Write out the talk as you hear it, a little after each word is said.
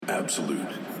Absolute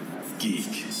Geek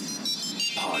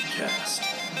Podcast.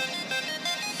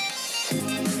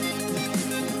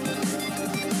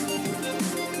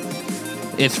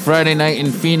 It's Friday night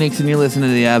in Phoenix, and you're listening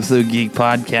to the Absolute Geek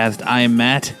Podcast. I am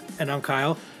Matt. And I'm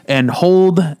Kyle. And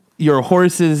hold your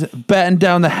horses, batten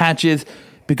down the hatches,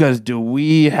 because do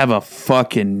we have a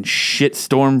fucking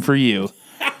shitstorm for you.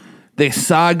 The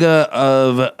saga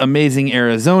of Amazing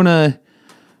Arizona,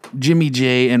 Jimmy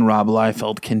J and Rob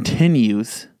Liefeld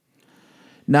continues.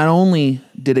 Not only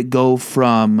did it go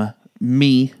from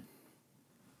me,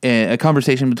 a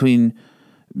conversation between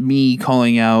me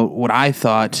calling out what I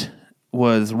thought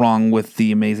was wrong with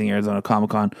the Amazing Arizona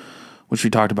Comic-Con, which we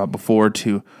talked about before,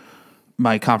 to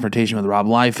my confrontation with Rob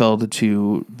Liefeld,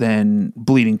 to then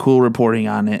Bleeding Cool reporting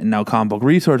on it, and now Comic Book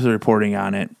Resources reporting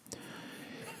on it.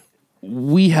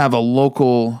 We have a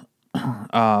local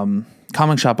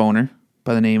comic shop owner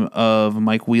by the name of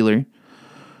Mike Wheeler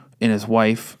and his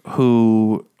wife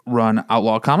who run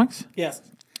Outlaw Comics. Yes.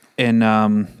 And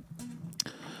I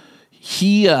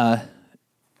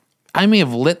may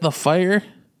have lit the fire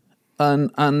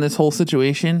on this whole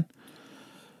situation,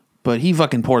 but he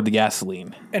fucking poured the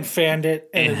gasoline And fanned it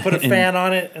and then put a fan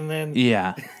on it and then...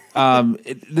 Yeah. We're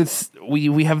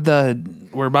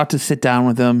about to sit down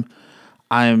with him.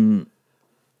 I'm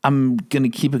going to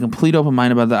keep a complete open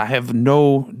mind about that. I have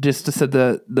just to set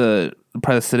the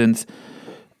precedence,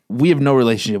 we have no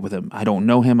relationship with him. I don't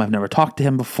know him. I've never talked to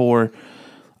him before.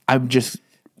 I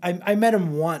met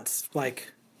him once,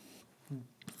 like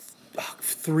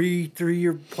 3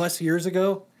 plus years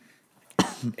ago,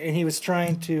 and he was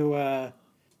trying to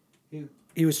he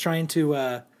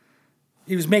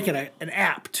was making an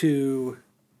app to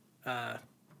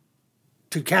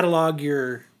catalog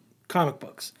your comic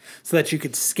books so that you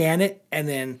could scan it and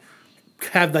then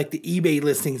have like the eBay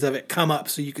listings of it come up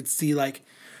so you could see like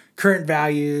current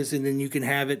values, and then you can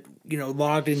have it,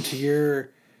 logged into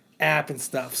your app and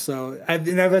stuff. So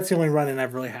that's the only run-in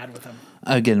I've really had with him.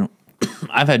 Again,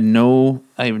 I've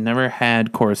never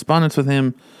had correspondence with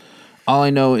him. All I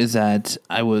know is that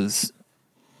I was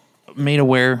made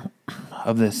aware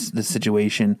of this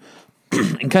situation.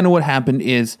 And kind of what happened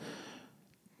is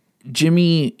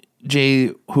Jimmy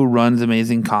J, who runs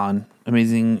Amazing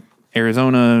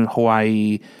Arizona,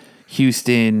 Hawaii,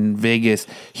 Houston, Vegas,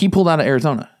 he pulled out of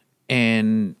Arizona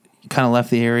and kind of left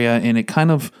the area, and it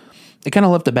kind of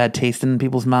left a bad taste in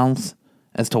people's mouths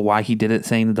as to why he did it,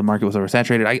 saying that the market was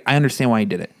oversaturated. I understand why he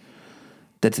did it.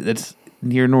 That's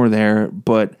near nor there,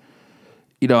 but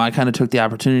I kind of took the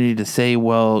opportunity to say,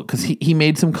 well, because he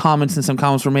made some comments, and some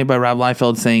comments were made by Rob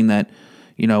Liefeld saying that,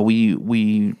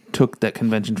 we took that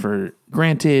convention for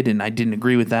granted, and I didn't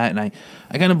agree with that, and I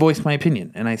kind of voiced my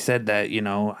opinion, and I said that,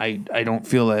 I don't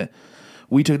feel that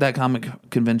we took that comic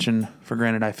convention for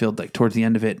granted. I feel like towards the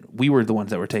end of it, we were the ones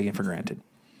that were taken for granted.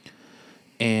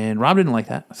 And Rob didn't like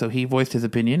that, so he voiced his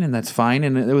opinion, and that's fine,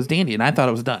 and it was dandy, and I thought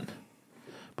it was done.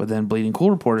 But then Bleeding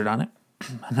Cool reported on it,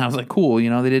 and I was like, cool,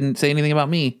 they didn't say anything about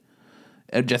me.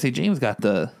 And Jesse James got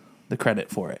the credit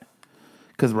for it.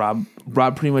 Because Rob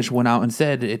pretty much went out and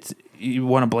said, you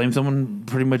want to blame someone,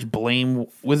 pretty much blame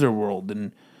Wizard World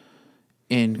and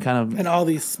kind of... And all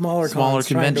these smaller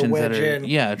conventions that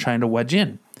are trying to wedge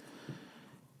in.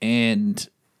 And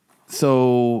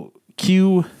so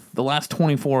the last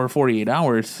 24 or 48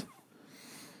 hours,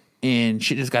 and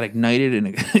shit just got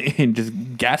ignited and just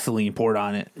gasoline poured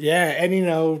on it. Yeah, and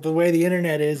the way the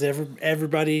internet is,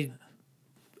 everybody...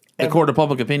 The court of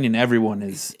public opinion, everyone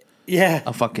is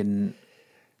a fucking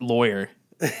lawyer.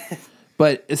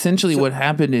 But essentially what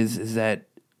happened is that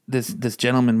this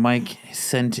gentleman, Mike,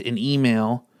 sent an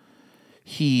email.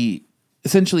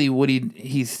 Essentially what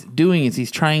he's doing is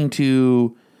he's trying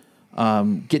to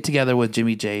get together with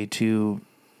Jimmy J to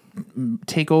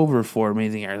take over for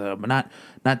Amazing Arizona, but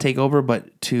not take over,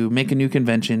 but to make a new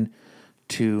convention,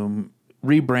 to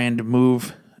rebrand,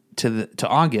 move to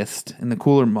August in the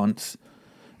cooler months,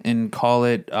 and call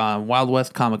it Wild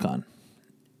West Comic-Con.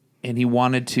 And he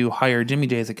wanted to hire Jimmy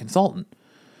J as a consultant.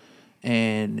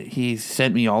 And he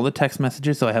sent me all the text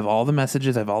messages, so I have all the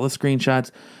messages, I have all the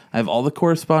screenshots, I have all the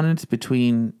correspondence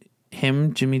between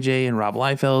him, Jimmy J, and Rob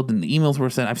Liefeld, and the emails were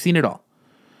sent. I've seen it all.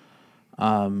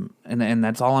 And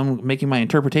that's all I'm making my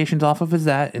interpretations off of is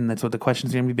that, and that's what the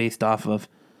questions are going to be based off of.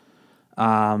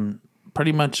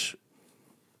 Pretty much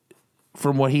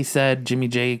from what he said, Jimmy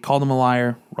J called him a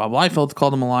liar. Rob Liefeld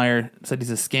called him a liar, said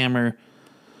he's a scammer,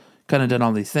 kind of done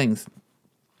all these things.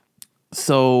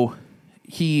 So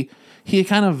he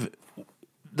kind of,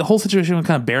 the whole situation was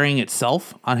kind of burying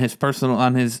itself on his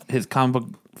comic book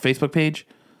Facebook page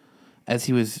as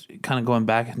he was kind of going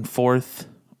back and forth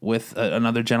with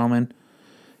another gentleman.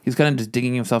 He was kind of just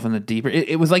digging himself in the deeper.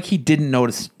 It was like he didn't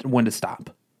notice when to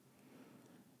stop.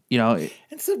 You know,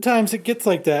 And sometimes it gets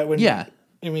like that when. yeah.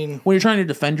 I mean, When you're trying to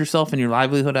defend yourself and your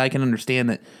livelihood, I can understand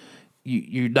that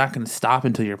you're not going to stop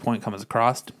until your point comes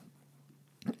across.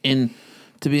 And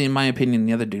to be, in my opinion,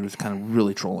 the other dude was kind of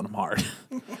really trolling him hard.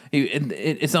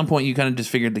 At some point, you kind of just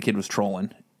figured the kid was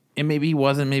trolling. And maybe he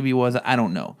wasn't, maybe he was. I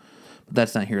don't know. But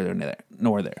that's not here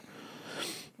nor there.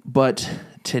 But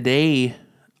today,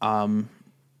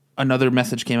 another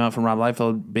message came out from Rob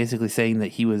Liefeld basically saying that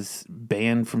he was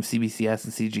banned from CBCS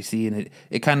and CGC, and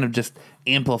it kind of just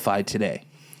amplified today.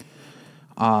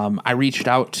 I reached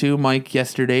out to Mike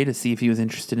yesterday to see if he was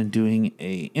interested in doing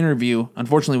a interview.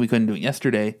 Unfortunately, we couldn't do it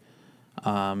yesterday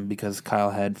because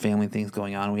Kyle had family things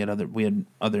going on. We had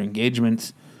other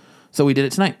engagements, so we did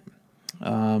it tonight. but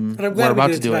I'm glad We're about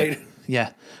we to did do it it. tonight.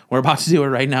 Yeah, we're about to do it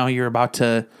right now. You're about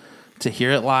to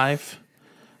hear it live.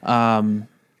 I'm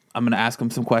going to ask them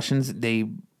some questions. They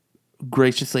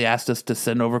graciously asked us to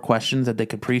send over questions that they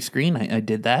could pre-screen. I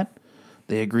did that.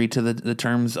 They agreed to the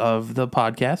terms of the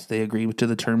podcast. They agreed to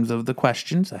the terms of the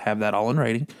questions. I have that all in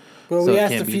writing. Well, So we it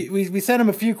asked can't a be- few. We sent him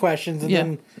a few questions, and Yeah,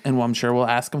 then and I'm sure we'll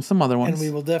ask them some other ones. and we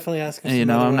will definitely ask him. And,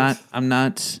 Some other ones. I'm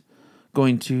not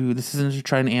going to. This isn't to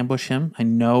try and ambush him. I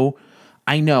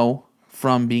know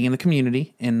from being in the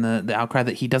community and the outcry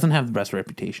that he doesn't have the best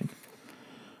reputation.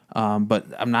 But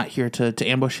I'm not here to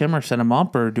ambush him or set him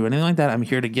up or do anything like that. I'm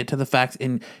here to get to the facts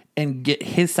and get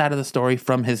his side of the story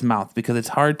from his mouth, because it's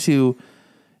hard to.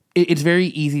 It's very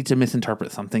easy to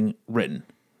misinterpret something written,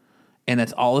 and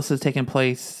that's all this has taken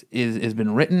place is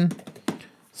been written.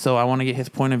 So I want to get his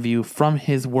point of view from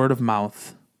his word of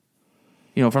mouth,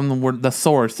 from the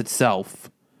source itself.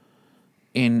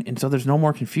 And so there's no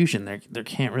more confusion. There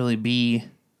can't really be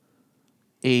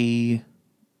a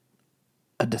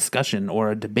discussion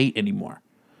or a debate anymore,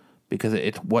 because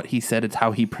it's what he said. It's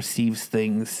how he perceives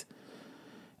things.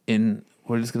 And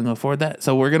we're just going to go forward that.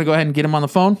 So we're going to go ahead and get him on the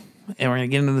phone, and we're going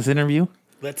to get into this interview.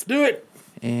 Let's do it.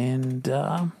 And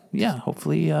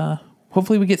hopefully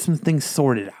we get some things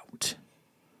sorted out.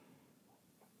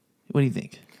 What do you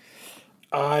think?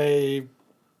 I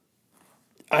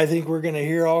think we're gonna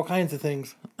hear all kinds of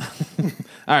things. All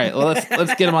right, well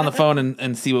let's get him on the phone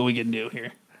and see what we can do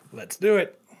here. Let's do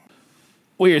it.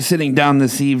 We are sitting down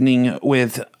this evening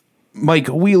with Mike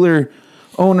Wheeler,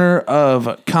 owner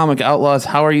of Comic Outlaws.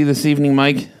 How are you this evening,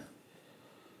 Mike?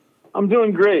 I'm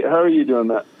doing great. How are you doing,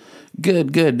 Matt?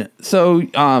 Good. So,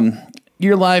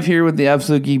 you're live here with the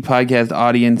Absolute Geek Podcast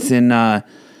audience, and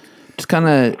just kind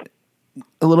of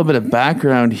a little bit of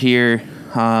background here.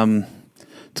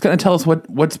 Just kind of tell us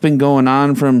what's been going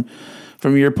on from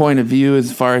your point of view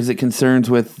as far as it concerns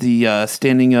with the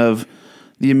standing of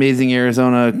the amazing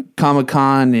Arizona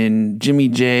Comic-Con and Jimmy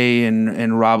J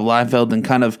and Rob Liefeld, and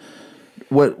kind of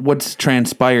what's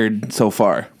transpired so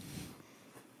far.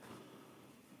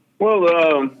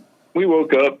 Well, we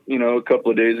woke up, a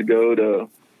couple of days ago to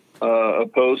a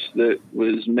post that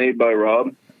was made by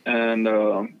Rob, and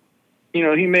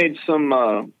he made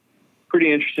some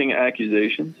pretty interesting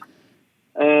accusations,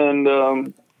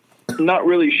 and not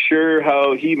really sure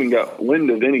how he even got wind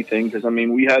of anything, because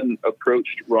we hadn't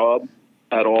approached Rob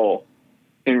at all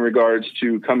in regards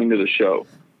to coming to the show.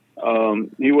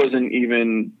 He wasn't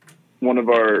even one of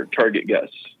our target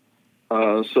guests.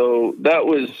 So that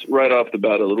was right off the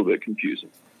bat a little bit confusing.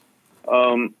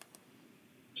 So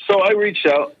I reached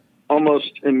out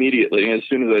almost immediately as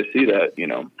soon as I see that,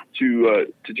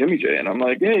 to Jimmy J, and I'm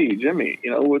like, "Hey, Jimmy,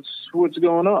 what's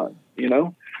going on?"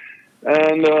 And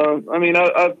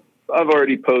I've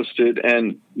already posted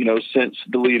and since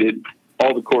deleted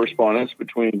all the correspondence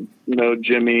between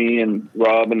Jimmy and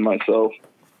Rob and myself,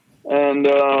 and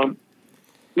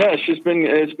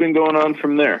it's been going on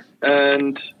from there,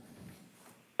 and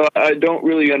I don't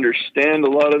really understand a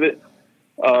lot of it.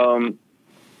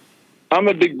 I'm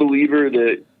a big believer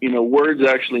that words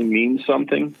actually mean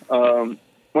something.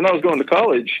 When I was going to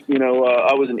college,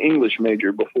 I was an English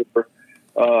major before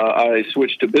I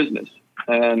switched to business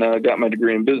and got my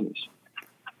degree in business.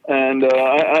 And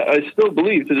I still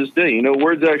believe to this day,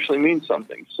 words actually mean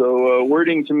something. So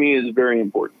wording to me is very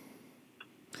important.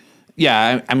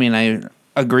 Yeah, I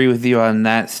agree with you on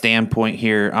that standpoint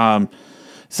here.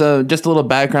 So just a little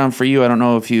background for you. I don't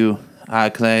know if you,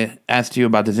 because I asked you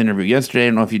about this interview yesterday. I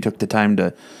don't know if you took the time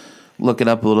to look it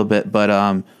up a little bit, but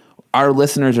our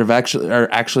listeners are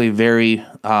actually very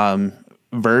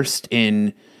versed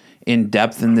in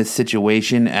depth in this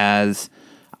situation, as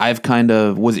I've kind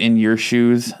of was in your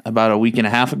shoes about a week and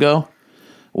a half ago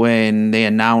when they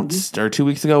announced, or 2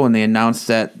 weeks ago when they announced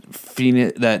that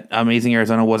Phoenix, that Amazing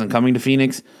Arizona wasn't coming to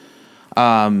Phoenix.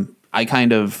 I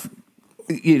kind of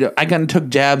I kind of took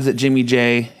jabs at Jimmy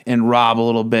J and Rob a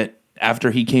little bit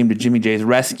after he came to Jimmy J's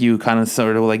rescue, kind of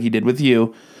sort of like he did with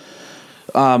you,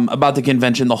 about the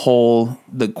convention,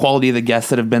 the quality of the guests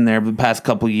that have been there the past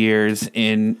couple years,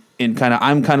 and I'm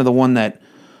kind of the one that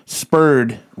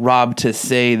spurred Rob to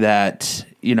say that,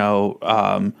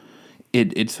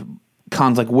 it's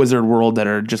cons like Wizard World that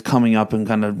are just coming up and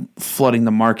kind of flooding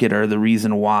the market are the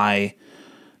reason why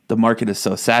the market is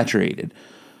so saturated.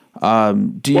 I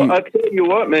tell you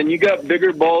what, man, you got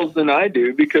bigger balls than I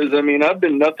do, because I've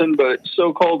been nothing but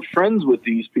so-called friends with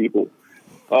these people.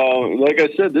 Like I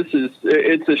said,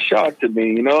 it's a shock to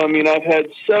me. I've had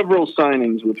several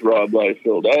signings with Rob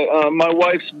Liefeld. My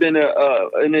wife's been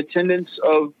in attendance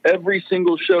of every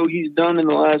single show he's done in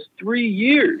the last 3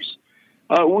 years.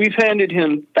 We've handed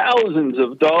him thousands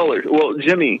of dollars. Well,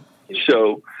 Jimmy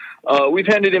show. We've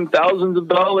handed him thousands of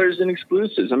dollars in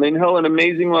exclusives. Hell, in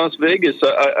Amazing Las Vegas,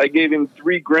 I gave him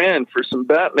 $3,000 for some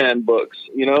Batman books,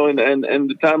 and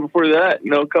the time before that,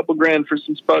 a couple grand for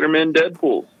some Spider-Man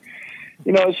Deadpools.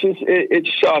 It's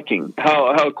shocking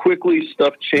how quickly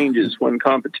stuff changes when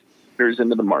competition enters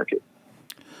into the market.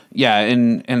 Yeah,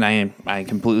 and I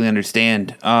completely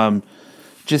understand.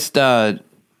 Just a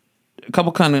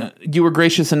couple you were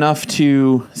gracious enough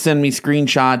to send me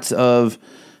screenshots of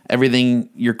everything,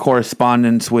 your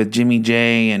correspondence with Jimmy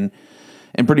J and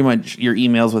pretty much your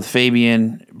emails with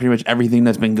Fabian, pretty much everything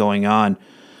that's been going on.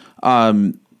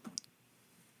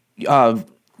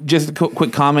 Just a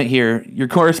quick comment here. Your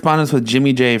correspondence with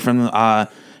Jimmy J, from at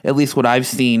least what I've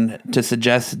seen, to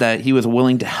suggest that he was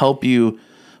willing to help you,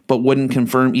 but wouldn't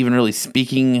confirm even really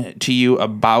speaking to you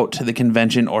about the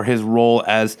convention or his role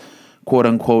as quote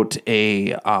unquote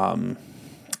I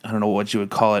don't know what you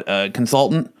would call it, a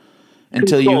consultant.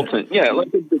 Until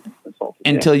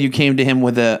you came to him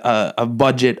with a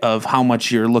budget of how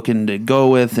much you're looking to go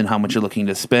with and how much you're looking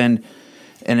to spend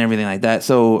and everything like that.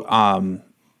 So,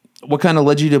 what kind of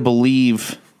led you to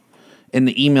believe in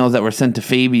the emails that were sent to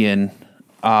Fabian,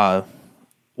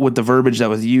 with the verbiage that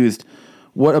was used?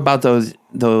 What about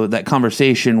that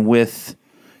conversation with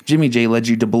Jimmy J led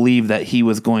you to believe that he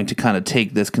was going to kind of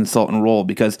take this consultant role?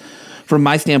 Because from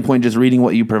my standpoint, just reading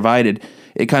what you provided,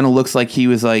 it kind of looks like he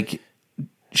was like,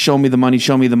 show me the money,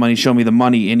 show me the money, show me the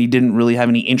money. And he didn't really have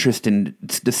any interest in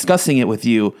discussing it with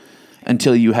you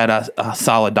until you had a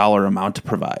solid dollar amount to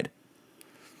provide.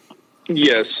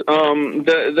 Yes.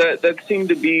 That seemed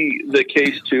to be the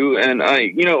case too. And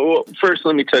first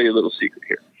let me tell you a little secret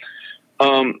here.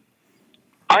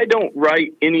 I don't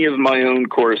write any of my own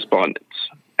correspondence,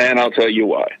 and I'll tell you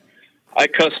why. I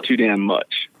cuss too damn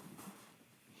much.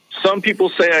 Some people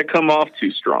say I come off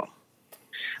too strong.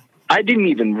 I didn't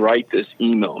even write this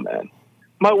email, man.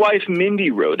 My wife, Mindy,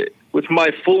 wrote it with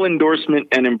my full endorsement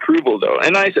and approval, though.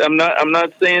 And I'm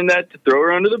not saying that to throw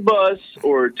her under the bus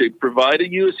or to provide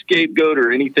you a scapegoat or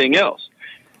anything else.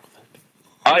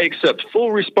 I accept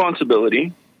full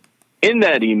responsibility in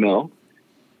that email,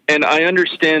 and I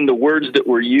understand the words that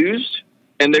were used,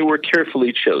 and they were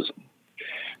carefully chosen.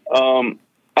 I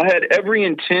had every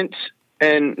intent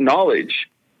and knowledge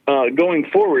going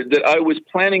forward that I was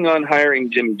planning on hiring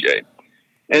Jimmy J.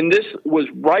 And this was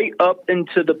right up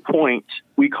into the point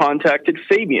we contacted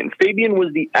Fabian. Fabian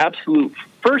was the absolute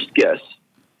first guest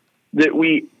that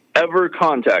we ever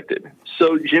contacted.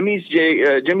 So Jimmy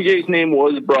J's name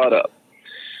was brought up.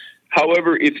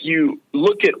 However, if you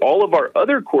look at all of our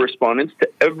other correspondence to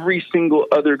every single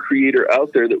other creator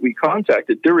out there that we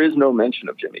contacted, there is no mention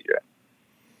of Jimmy J.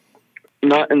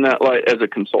 Not in that light as a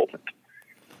consultant.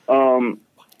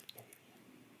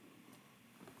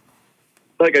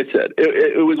 Like I said,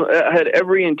 I had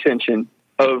every intention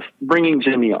of bringing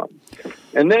Jimmy on.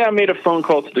 And then I made a phone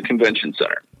call to the convention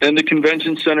center. And the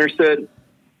convention center said,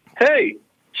 hey,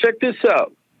 check this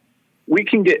out. We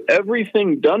can get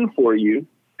everything done for you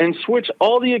and switch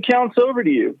all the accounts over to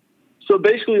you. So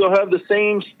basically you'll have the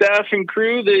same staff and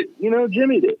crew that,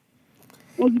 Jimmy did.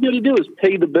 All you got to do is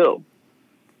pay the bill.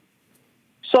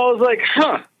 So I was like,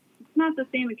 It's not the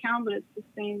same account, but it's the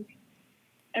same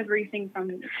everything from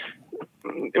it.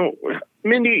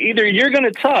 Mindy, either you're going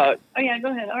to talk. Oh, yeah,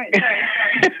 go ahead. All right,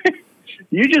 sorry.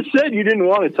 You just said you didn't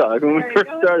want to talk when we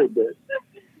first started this.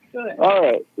 Go ahead. All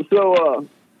right. So,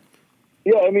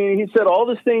 he said all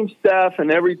the same staff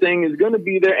and everything is going to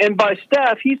be there. And by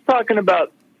staff, he's talking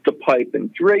about the pipe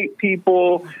and drape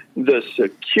people, the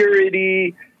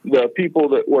security, the people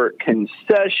that work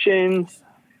concessions.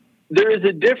 There is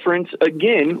a difference,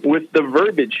 again, with the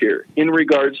verbiage here in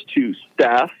regards to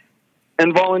staff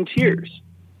and volunteers.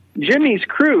 Jimmy's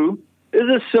crew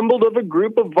is assembled of a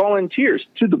group of volunteers,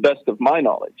 to the best of my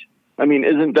knowledge.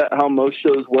 Isn't that how most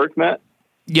shows work, Matt?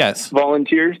 Yes.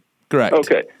 Volunteers? Correct.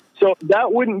 Okay. So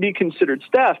that wouldn't be considered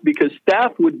staff because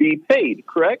staff would be paid,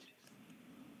 correct?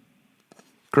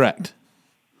 Correct.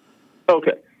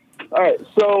 Okay. All right.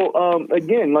 So,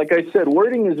 again, like I said,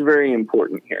 wording is very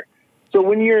important here. So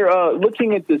when you're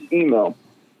looking at this email,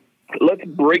 let's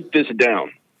break this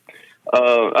down.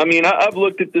 I've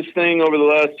looked at this thing over the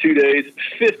last 2 days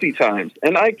 50 times,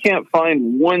 and I can't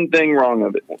find one thing wrong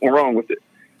with it.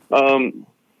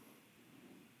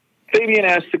 Fabian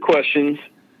asked the questions.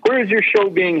 Where is your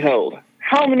show being held?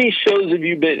 How many shows have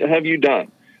you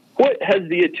done? What has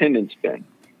the attendance been?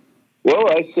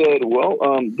 Well, I said,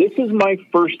 this is my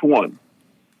first one.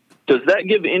 Does that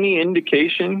give any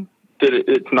indication that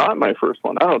it's not my first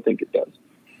one? I don't think it does.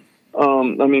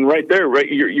 Right there, right?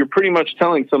 You're pretty much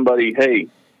telling somebody, hey,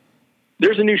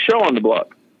 there's a new show on the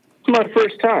block. It's my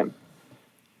first time.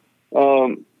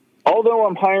 Although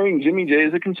I'm hiring Jimmy J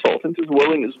as a consultant as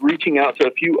well and is reaching out to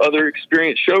a few other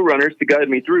experienced showrunners to guide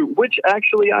me through, which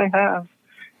actually I have.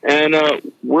 And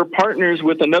we're partners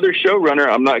with another showrunner.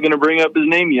 I'm not going to bring up his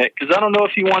name yet because I don't know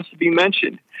if he wants to be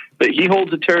mentioned. But he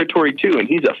holds a territory too, and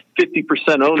he's a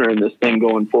 50% owner in this thing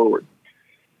going forward.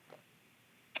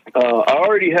 I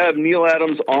already have Neil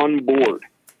Adams on board.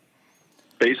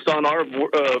 Based on our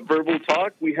verbal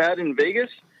talk we had in Vegas,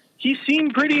 he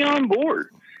seemed pretty on board.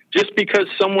 Just because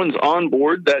someone's on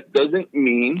board, that doesn't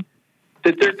mean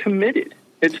that they're committed.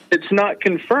 It's not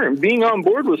confirmed. Being on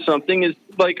board with something is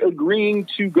like agreeing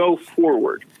to go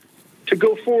forward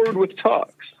with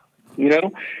talks. You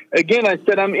know, again, I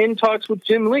said I'm in talks with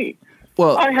Jim Lee.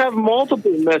 Well, I have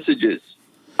multiple messages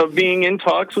of being in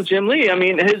talks with Jim Lee. I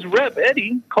mean, his rep,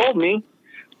 Eddie, called me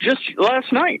just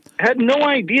last night. Had no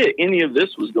idea any of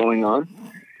this was going on.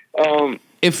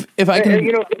 If I can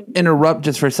interrupt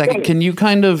just for a second, can you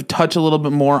kind of touch a little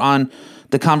bit more on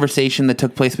the conversation that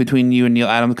took place between you and Neil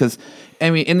Adams? Because,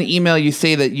 I mean, in the email you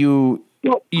say that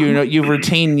you've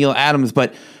retained Neil Adams,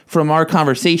 but from our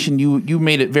conversation, you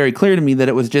made it very clear to me that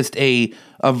it was just a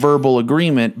verbal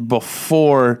agreement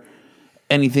before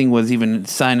anything was even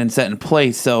signed and set in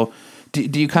place. So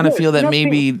do you kind of feel that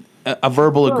maybe a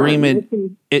verbal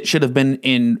agreement, it should have been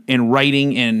in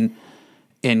writing and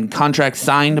in contract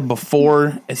signed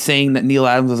before saying that Neil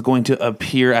Adams was going to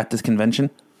appear at this convention?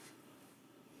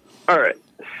 All right.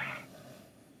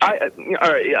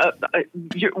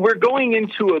 We're going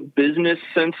into a business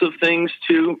sense of things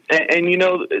too, and you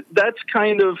know that's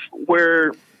kind of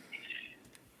where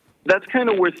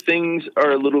things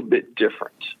are a little bit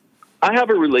different. I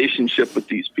have a relationship with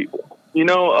these people. You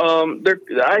know,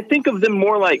 I think of them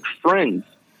more like friends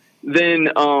than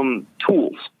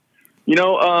tools. You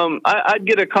know, I'd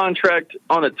get a contract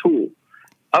on a tool.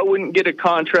 I wouldn't get a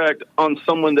contract on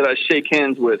someone that I shake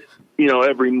hands with, you know,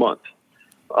 every month.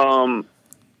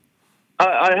 I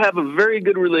have a very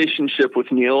good relationship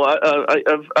with Neil.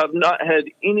 I've not had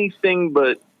anything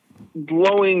but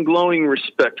glowing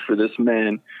respect for this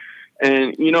man.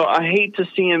 And, you know, I hate to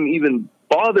see him even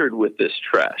bothered with this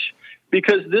trash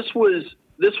because this was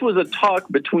a talk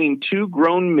between two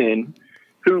grown men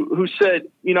who said,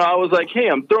 you know, I was like, hey,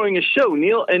 I'm throwing a show,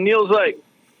 Neil. And Neil's like,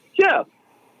 yeah,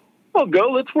 I'll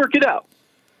go. Let's work it out.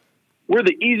 We're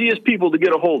the easiest people to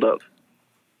get a hold of.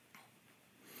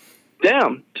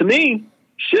 Damn, to me,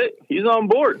 shit, he's on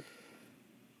board.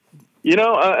 You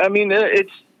know, I mean,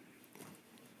 it's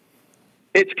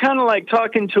kind of like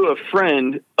talking to a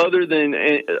friend other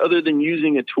than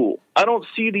using a tool. I don't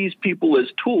see these people as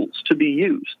tools to be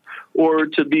used or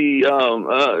to be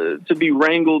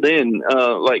wrangled in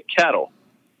like cattle.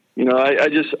 You know, I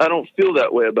don't feel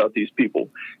that way about these people,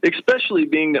 especially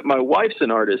being that my wife's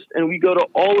an artist and we go to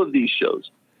all of these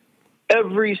shows.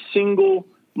 Every single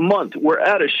month we're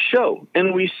at a show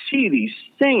and we see these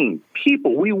same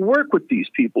people. We work with these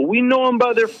people. We know them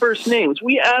by their first names.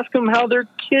 We ask them how their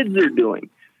kids are doing.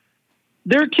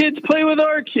 Their kids play with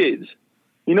our kids.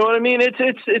 You know what I mean?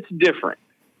 It's different.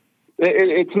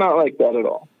 It's not like that at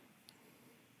all.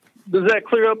 Does that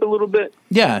clear up a little bit?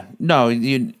 Yeah, no,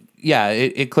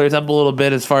 it clears up a little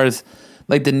bit as far as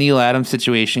like the Neil Adams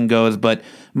situation goes. But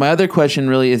my other question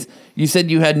really is, you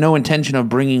said you had no intention of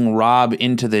bringing Rob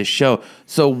into this show.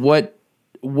 So what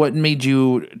made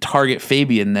you target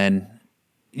Fabian then?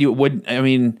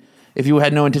 If you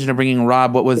had no intention of bringing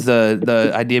Rob, what was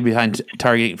the idea behind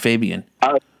targeting Fabian?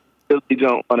 I really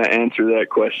don't want to answer that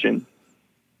question.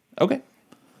 Okay.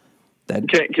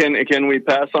 Can we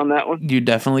pass on that one? You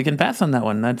definitely can pass on that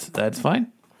one. That's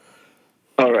fine.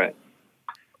 All right.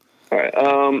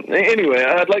 Anyway,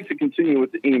 I'd like to continue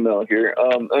with the email here.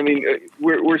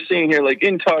 We're seeing here, like,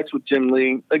 in talks with Jim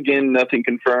Lee. Again, nothing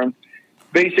confirmed.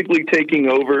 basically taking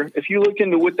over. If you look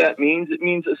into what that means, it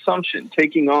means assumption,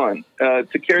 taking on,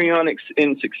 to carry on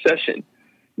in succession.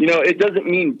 It doesn't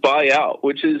mean buy out,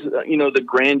 which is, the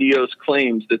grandiose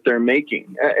claims that they're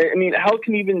making. I mean, how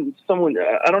can even someone,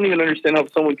 I don't even understand how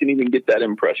someone can even get that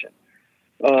impression.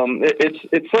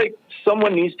 It's like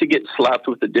someone needs to get slapped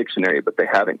with a dictionary, but they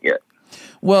haven't yet.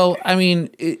 Well, I mean,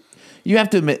 you have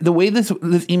to admit the way this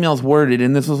email is worded,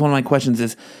 and this was one of my questions,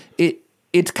 is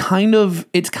it's kind of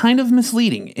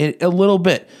misleading a little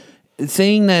bit. It's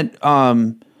saying that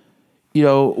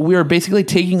we are basically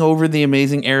taking over the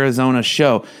Amazing Arizona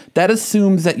show. That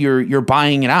assumes that you're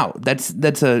buying it out.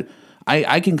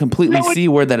 I can completely see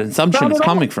where that assumption is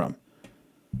coming from.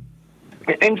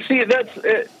 And see,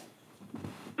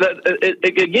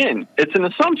 again, it's an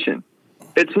assumption.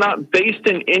 It's not based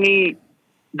in any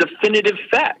definitive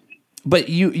fact. But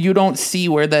you don't see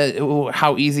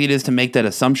how easy it is to make that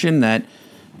assumption that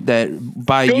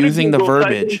by using the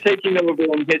verbiage, taking over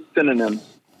and hit synonyms.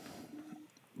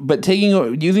 But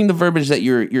using the verbiage that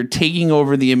you're taking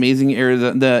over the Amazing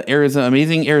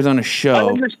Arizona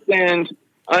show.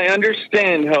 I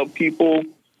understand how people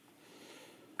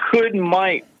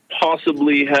might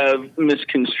possibly have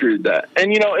misconstrued that.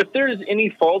 And if there is any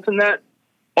fault in that,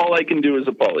 all I can do is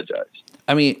apologize.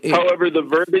 I mean, however, the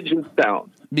verbiage is sound.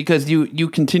 Because you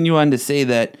continue on to say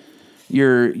that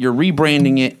you're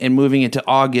rebranding it and moving it to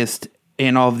August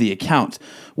and all of the accounts.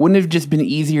 Wouldn't it have just been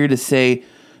easier to say,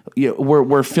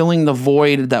 we're filling the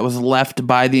void that was left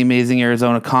by the Amazing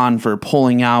Arizona Con for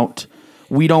pulling out.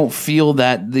 We don't feel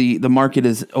that the market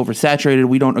is oversaturated.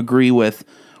 We don't agree with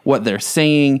what they're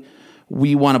saying.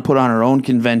 We want to put on our own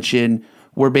convention.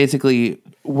 We're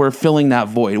filling that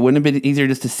void. Wouldn't it have been easier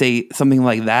just to say something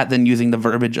like that than using the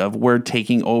verbiage of we're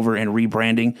taking over and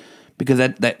rebranding? Because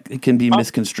that can be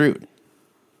misconstrued.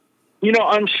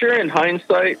 I'm sure in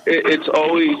hindsight, it's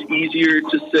always easier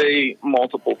to say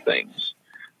multiple things.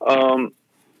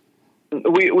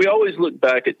 We always look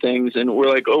back at things and we're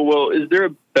like, oh, well, is there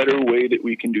a better way that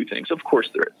we can do things? Of course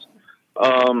there is.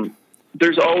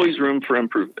 There's always room for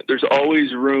improvement. There's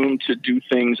always room to do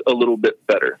things a little bit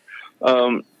better.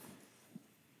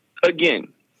 Again,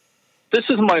 this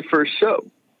is my first show.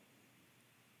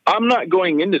 I'm not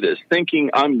going into this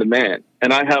thinking I'm the man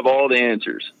and I have all the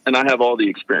answers and I have all the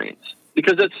experience,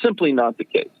 because that's simply not the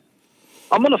case.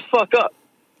 I'm going to fuck up.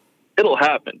 It'll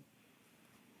happen.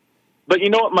 But you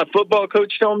know what my football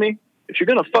coach told me? If you're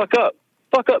going to fuck up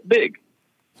big.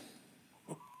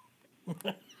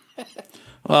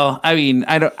 Well, I mean,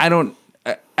 I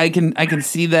can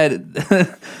see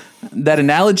that that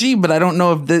analogy, but I don't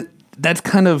know if that's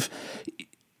kind of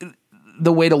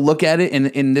the way to look at it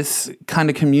in this kind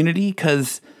of community.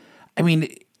 Because, I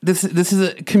mean, this is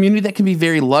a community that can be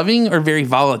very loving or very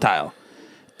volatile.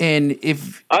 And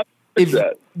if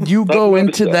you go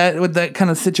into that with that kind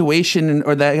of situation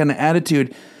or that kind of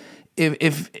attitude,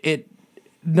 if it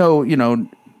no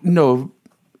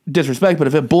disrespect, but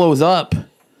if it blows up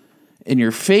in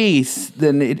your face,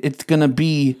 then it's gonna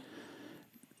be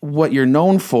what you're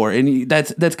known for, and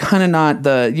that's kind of not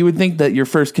the. You would think that your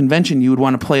first convention you would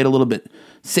want to play it a little bit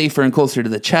safer and closer to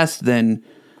the chest than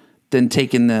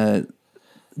taking the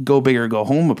go big or go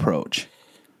home approach.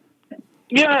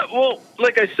 Yeah, well,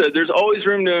 like I said, there's always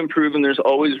room to improve and there's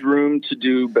always room to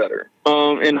do better.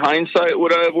 In hindsight,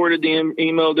 would I have worded the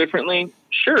email differently?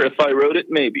 Sure, if I wrote it,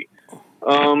 maybe.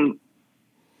 I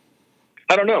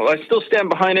don't know. I still stand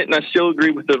behind it and I still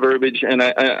agree with the verbiage, and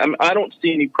I don't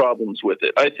see any problems with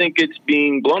it. I think it's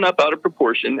being blown up out of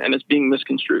proportion and it's being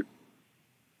misconstrued.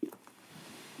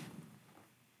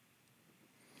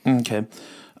 Okay.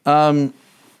 And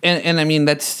I mean,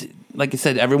 that's, like I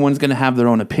said, everyone's going to have their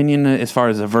own opinion as far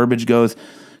as the verbiage goes.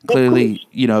 Clearly,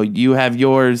 you have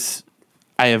yours,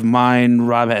 I have mine,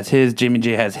 Rob has his, Jimmy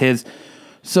J has his.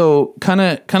 So kind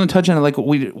of touch on it,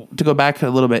 to go back a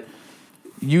little bit.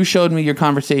 You showed me your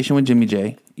conversation with Jimmy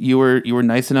J. You were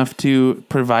nice enough to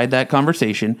provide that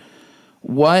conversation.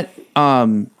 What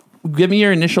give me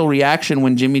your initial reaction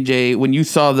when you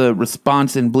saw the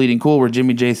response in Bleeding Cool where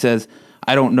Jimmy J says,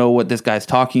 "I don't know what this guy's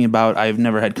talking about. I've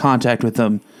never had contact with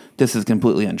him. This is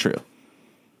completely untrue."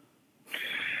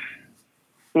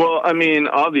 Well, I mean,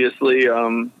 obviously,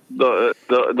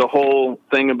 the whole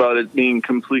thing about it being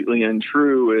completely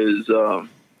untrue is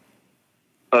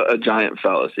a giant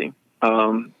fallacy.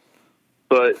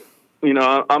 But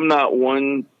I'm not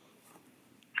one.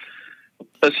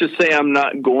 Let's just say I'm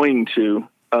not going to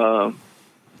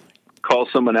call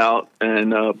someone out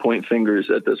and point fingers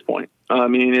at this point. I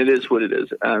mean, it is what it is.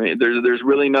 I mean, there's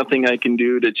really nothing I can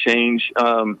do to change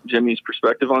Jimmy's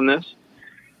perspective on this.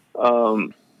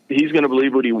 He's going to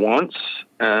believe what he wants,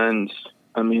 and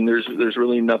I mean, there's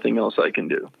really nothing else I can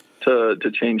do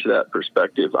to change that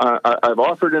perspective. I've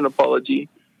offered an apology.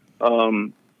 I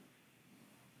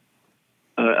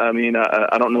mean,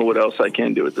 I don't know what else I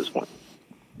can do at this point.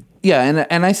 Yeah,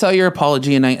 and I saw your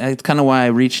apology, and it's kind of why I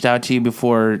reached out to you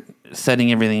before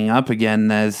setting everything up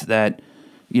again, as that,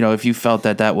 you know, if you felt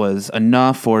that was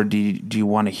enough, or do you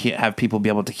want to have people be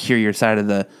able to hear your side of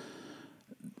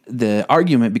the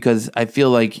argument, because I feel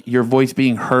like your voice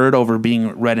being heard over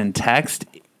being read in text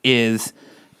is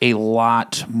a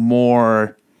lot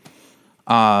more.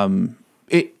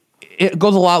 It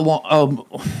goes a lot long.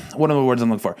 What are the words I'm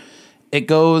looking for? It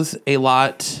goes a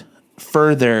lot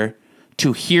further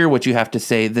to hear what you have to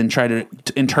say than try to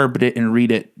interpret it and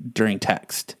read it during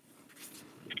text.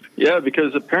 Yeah,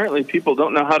 because apparently people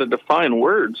don't know how to define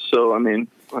words. So I mean,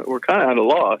 we're kind of at a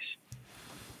loss.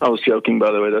 I was joking,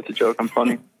 by the way. That's a joke. I'm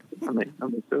funny. I make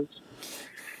jokes.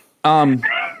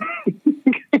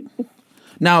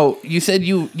 Now, you said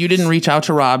you didn't reach out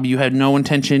to Rob. You had no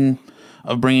intention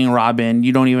of bringing Rob in.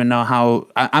 You don't even know how.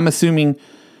 I'm assuming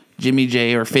Jimmy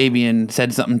J or Fabian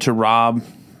said something to Rob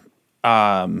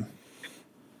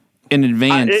in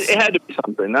advance. It had to be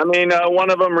something. I mean,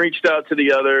 one of them reached out to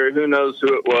the other. Who knows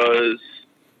who it was?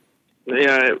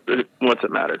 Yeah, what's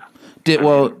it matter? Did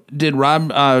Rob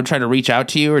try to reach out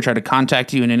to you or try to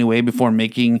contact you in any way before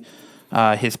making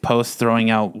his post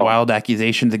throwing out wild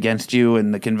accusations against you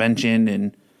and the convention?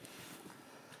 And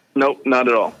nope, not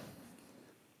at all.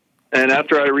 And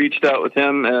after I reached out with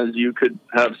him, as you could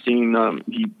have seen,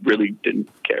 he really didn't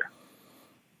care,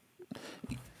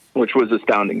 which was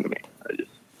astounding to me.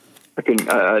 I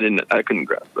couldn't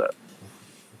grasp that.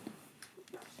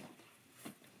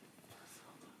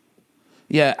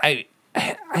 Yeah, I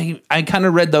kind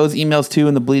of read those emails too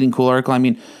in the Bleeding Cool article. I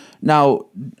mean, now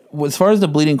as far as the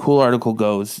Bleeding Cool article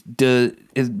goes,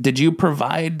 did you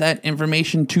provide that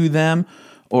information to them,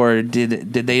 or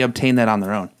did they obtain that on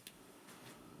their own?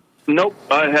 Nope,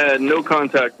 I had no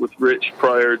contact with Rich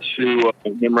prior to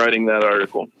him writing that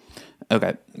article.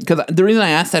 Okay, because the reason I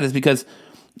asked that is because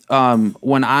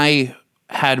when I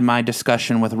had my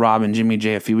discussion with Rob and Jimmy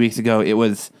J a few weeks ago, it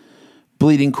was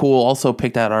Bleeding Cool also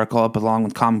picked that article up along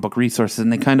with Comic Book Resources,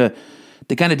 and they kind of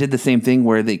did the same thing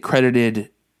where they credited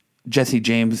Jesse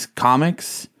James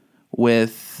Comics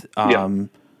with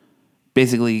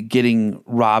basically getting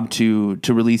Rob to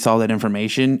release all that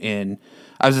information. And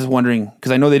I was just wondering,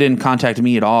 because I know they didn't contact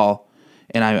me at all,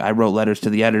 and I wrote letters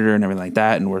to the editor and everything like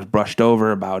that, and were brushed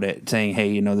over about it, saying, hey,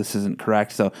 you know, this isn't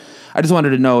correct. So I just wanted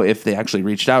to know if they actually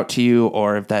reached out to you,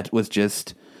 or if that was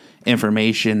just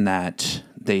information that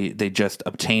they just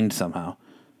obtained somehow.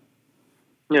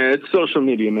 Yeah, it's social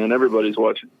media, man. Everybody's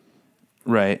watching.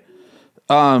 Right.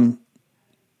 So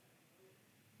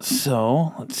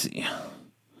let's see.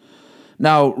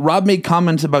 Now, Rob made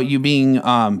comments about you being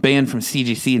banned from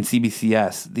CGC and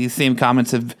CBCS. These same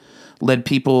comments have led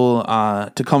people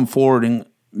to come forward and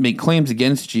make claims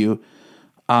against you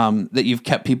that you've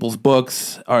kept people's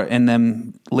books and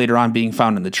them later on being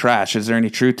found in the trash. Is there any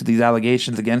truth to these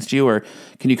allegations against you, or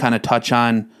can you kind of touch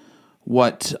on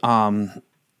what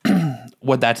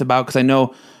what that's about? Because I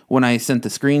know when I sent the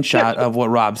screenshot of what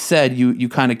Rob said, you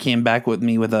kind of came back with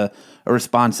me with a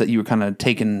response that you were kind of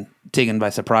taken by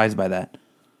surprise by that.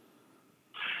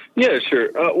 Yeah, sure.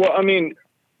 Well, I mean,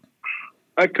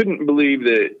 I couldn't believe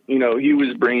that, you know, he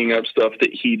was bringing up stuff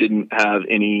that he didn't have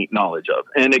any knowledge of.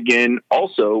 And again,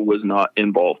 also was not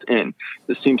involved in.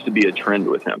 This seems to be a trend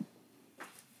with him.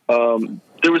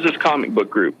 There was this comic book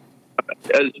group.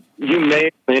 As you may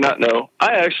or may not know,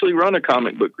 I actually run a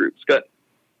comic book group. It's got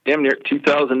damn near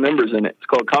 2,000 members in it. It's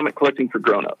called Comic Collecting for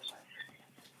Grown-Ups.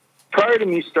 Prior to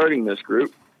me starting this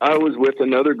group, I was with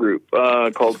another group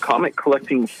called Comic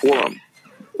Collecting Forum.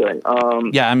 There's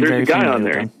a guy on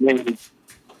there named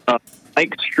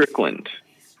Mike Strickland.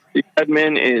 The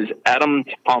admin is Adam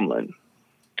Tomlin.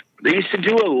 They used to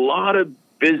do a lot of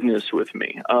business with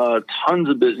me, tons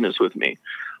of business with me,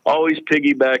 always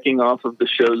piggybacking off of the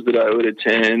shows that I would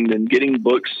attend and getting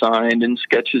books signed and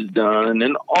sketches done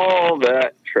and all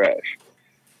that trash.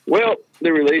 Well,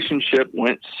 the relationship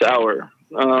went sour.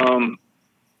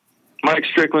 Mike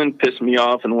Strickland pissed me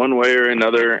off in one way or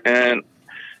another, and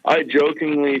I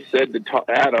jokingly said to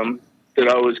Adam that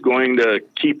I was going to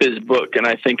keep his book, and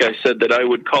I think I said that I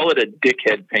would call it a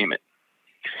dickhead payment.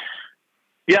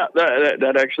 Yeah,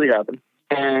 that actually happened.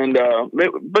 And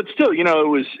but still, you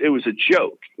know, it was a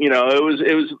joke. You know,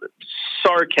 it was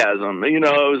sarcasm. You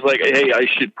know, it was like, hey, I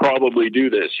should probably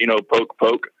do this. You know,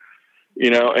 poke.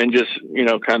 You know, and just, you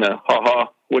know, kind of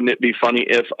wouldn't it be funny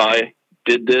if I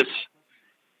did this?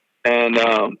 And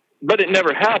but it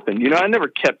never happened. You know, I never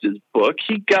kept his book.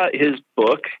 He got his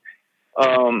book,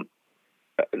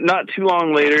 Not too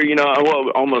long later,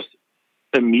 almost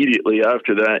immediately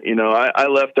after that, I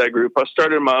left that group. I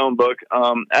started my own book.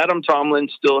 Adam Tomlin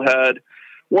still had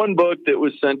one book that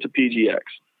was sent to PGX.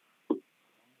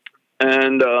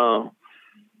 And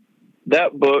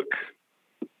that book,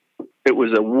 it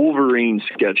was a Wolverine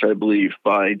sketch, I believe,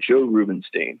 by Joe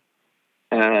Rubenstein.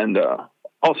 And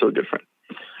also different.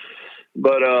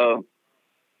 But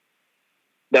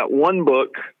that one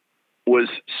book was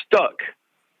stuck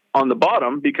on the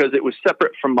bottom because it was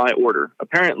separate from my order.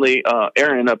 Apparently,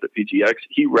 Aaron up at PGX,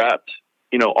 he wrapped,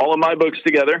 all of my books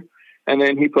together, and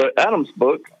then he put Adam's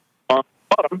book on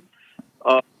the bottom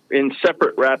in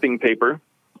separate wrapping paper.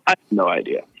 I have no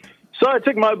idea. So I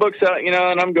took my books out, and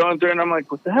I'm going through, and I'm like,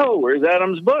 what the hell? Where's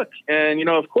Adam's book? And,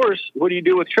 of course, what do you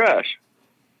do with trash?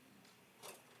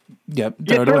 Yep.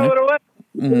 You throw it away.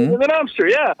 Mm-hmm. In the dumpster,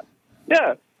 yeah.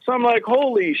 Yeah. So I'm like,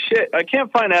 holy shit, I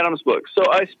can't find Adam's book. So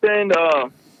I spend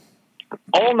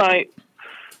all night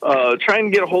trying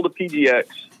to get a hold of PGX.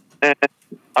 And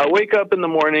I wake up in the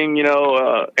morning,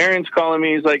 Aaron's calling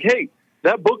me. He's like, hey,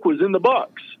 that book was in the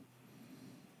box.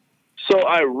 So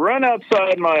I run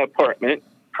outside my apartment,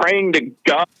 praying to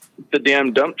God the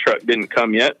damn dump truck didn't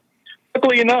come yet.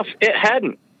 Luckily enough, it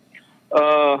hadn't.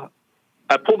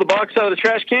 I pulled the box out of the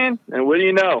trash can, and what do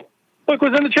you know? Book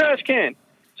was in the trash can.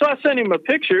 So I sent him a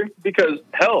picture because,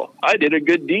 hell, I did a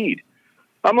good deed.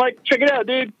 I'm like, check it out,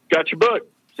 dude. Got your book.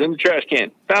 It's in the trash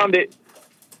can. Found it.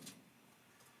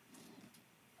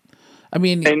 I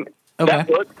mean, and that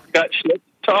book got shipped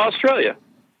to Australia.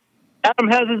 Adam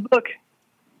has his book.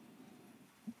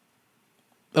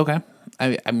 Okay.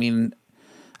 I mean,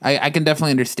 I can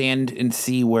definitely understand and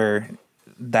see where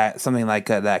something like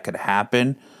that could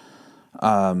happen.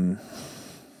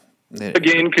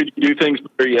 Again, could you do things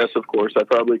better? Yes, of course. I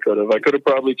probably could have. I could have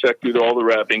probably checked through all the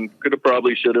wrapping. Could have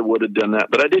probably, should have, would have done that,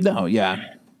 but I didn't. No,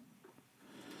 yeah.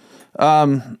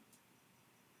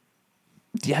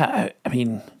 Yeah, I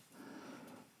mean,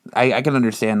 I can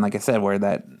understand, like I said, where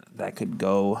that could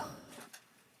go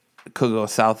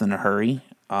south in a hurry.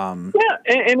 Yeah,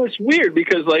 and it's weird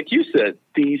because, like you said,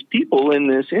 these people in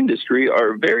this industry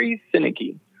are very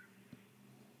finicky.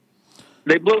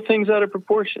 They blow things out of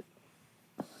proportion.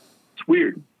 It's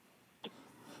weird.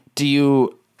 Do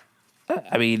you,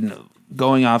 I mean,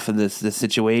 going off of this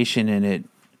situation and it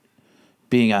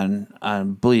being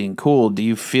on Bleeding Cool, do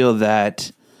you feel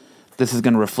that this is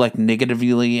going to reflect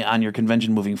negatively on your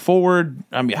convention moving forward?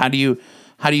 I mean, how do you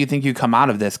think you come out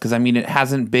of this? Because I mean, it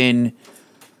hasn't been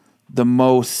the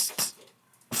most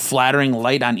flattering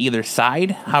light on either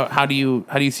side. How do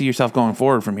you see yourself going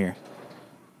forward from here?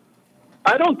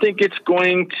 I don't think it's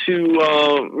going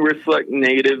to reflect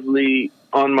negatively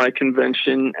on my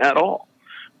convention at all.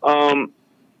 And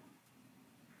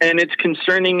it's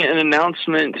concerning an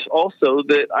announcement also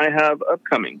that I have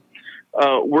upcoming.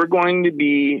 We're going to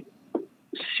be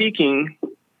seeking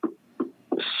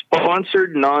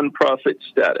sponsored nonprofit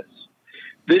status.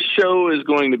 This show is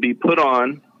going to be put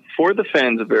on for the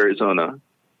fans of Arizona,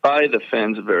 by the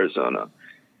fans of Arizona.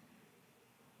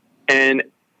 And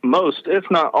most, if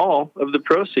not all, of the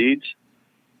proceeds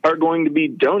are going to be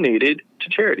donated to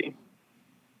charity.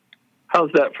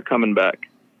 How's that for coming back?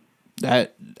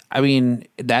 That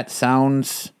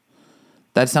sounds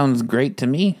great to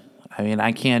me. I mean,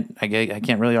 I can't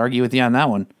really argue with you on that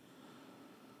one.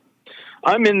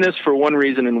 I'm in this for one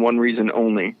reason and one reason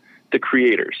only: the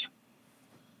creators.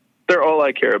 They're all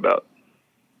I care about.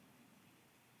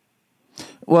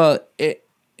 Well,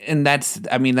 that's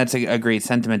a great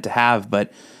sentiment to have,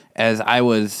 but as I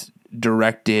was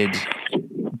directed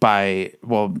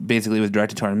basically it was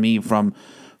directed toward me from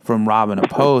Rob in a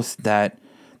post that's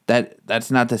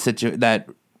not the situation, that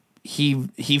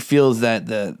he feels that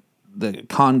the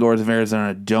Congoers of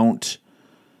Arizona don't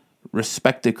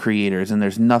respect the creators and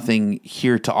there's nothing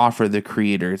here to offer the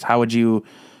creators. How would you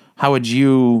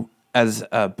as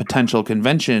a potential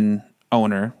convention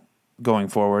owner going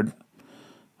forward,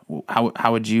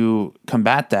 how would you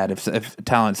combat that if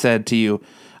talent said to you,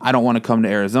 I don't want to come to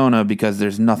Arizona because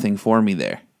there's nothing for me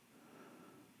there?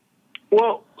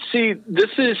 Well, see, this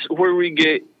is where we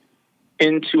get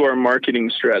into our marketing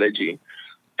strategy.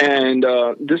 And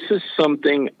this is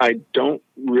something I don't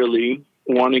really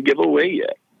want to give away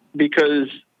yet because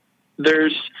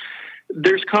there's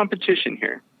competition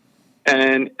here.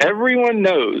 And everyone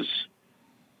knows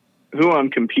who I'm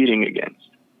competing against.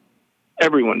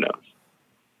 Everyone knows.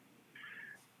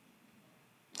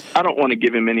 I don't want to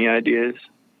give him any ideas.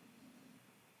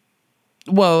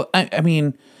 Well, I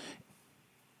mean,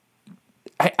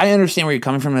 I understand where you're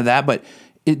coming from with that, but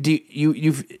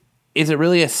is it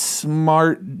really a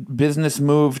smart business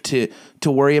move to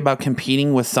worry about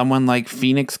competing with someone like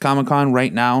Phoenix Comic-Con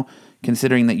right now,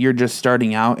 considering that you're just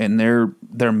starting out and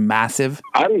they're massive?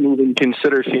 I don't even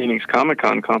consider Phoenix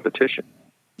Comic-Con competition.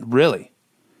 Really?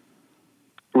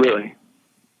 Really.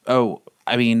 Oh,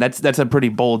 I mean, that's a pretty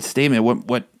bold statement.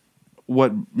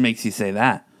 What makes you say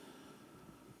that?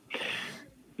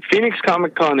 Phoenix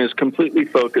Comic-Con is completely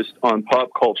focused on pop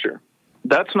culture.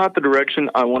 That's not the direction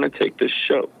I want to take this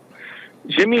show.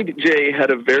 Jimmy J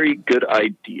had a very good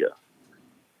idea.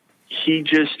 He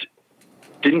just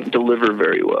didn't deliver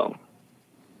very well.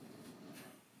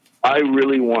 I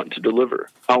really want to deliver.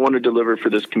 I want to deliver for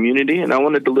this community, and I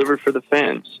want to deliver for the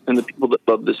fans and the people that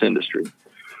love this industry.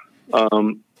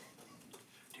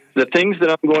 The things that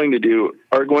I'm going to do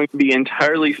are going to be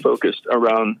entirely focused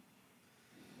around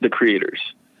the creators,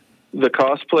 the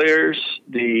cosplayers,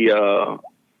 the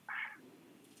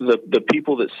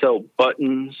people that sell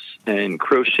buttons and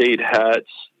crocheted hats.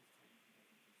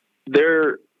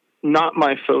 They're not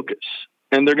my focus,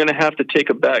 and they're going to have to take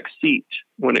a back seat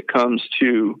when it comes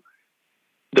to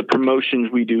the promotions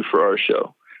we do for our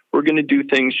show. We're going to do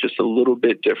things just a little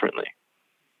bit differently.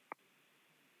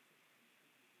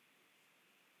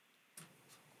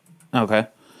 Okay.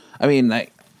 I mean, I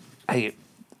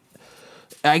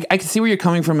can see where you're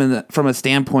coming from from a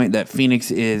standpoint that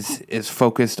Phoenix is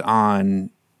focused on,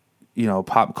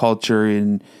 pop culture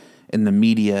and the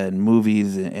media and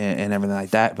movies and everything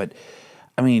like that. But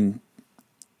I mean,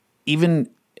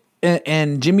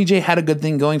 and Jimmy J had a good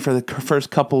thing going for the first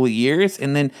couple of years,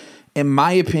 and then, in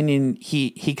my opinion,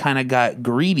 he kind of got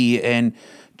greedy and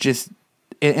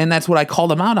that's what I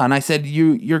called him out on. I said,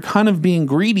 you're kind of being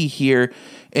greedy here,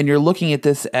 and you're looking at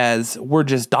this as we're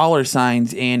just dollar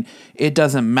signs, and it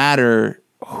doesn't matter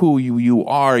who you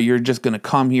are. You're just going to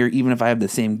come here even if I have the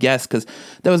same guests, because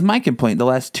that was my complaint. The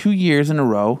last 2 years in a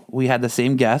row, we had the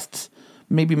same guests,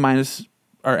 maybe minus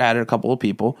or added a couple of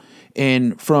people.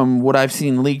 And from what I've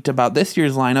seen leaked about this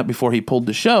year's lineup before he pulled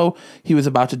the show, he was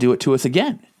about to do it to us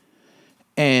again.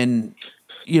 And,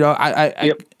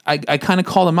 I kind of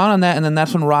called him out on that, and then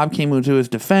that's when Rob came into his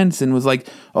defense and was like,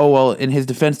 "Oh well, in his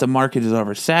defense, the market is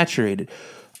oversaturated."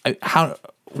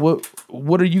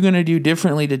 What are you going to do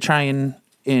differently to try and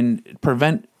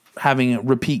prevent having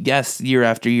repeat guests year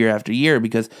after year after year?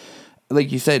 Because,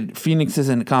 like you said, Phoenix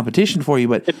isn't a competition for you,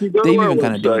 but they've even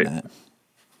kind of done that.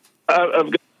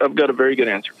 I've got a very good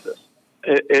answer for this.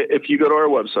 If you go to our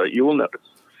website, you will notice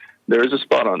there is a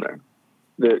spot on there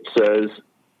that says,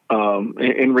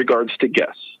 in regards to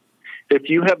guests, if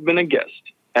you have been a guest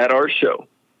at our show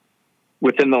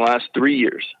within the last 3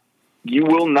 years, you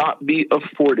will not be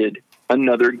afforded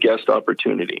another guest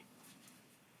opportunity.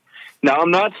 Now,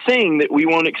 I'm not saying that we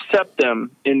won't accept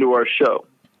them into our show.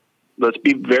 Let's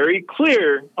be very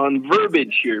clear on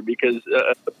verbiage here, because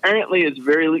apparently it's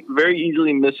very, very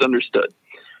easily misunderstood.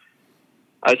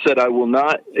 I said I will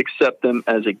not accept them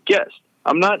as a guest.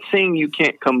 I'm not saying you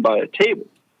can't come by a table.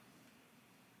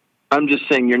 I'm just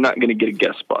saying you're not going to get a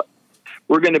guest spot.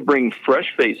 We're going to bring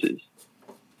fresh faces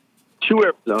to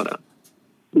Arizona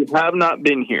who have not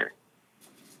been here.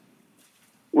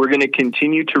 We're going to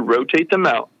continue to rotate them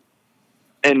out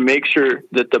and make sure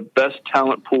that the best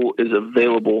talent pool is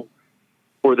available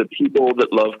for the people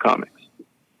that love comics.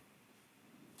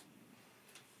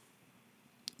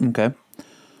 Okay.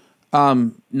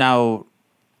 Now,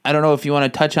 I don't know if you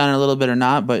want to touch on it a little bit or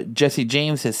not, but Jesse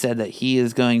James has said that he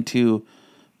is going to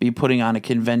be putting on a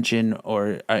convention,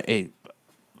 or I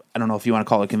don't know if you want to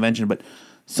call it a convention, but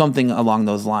something along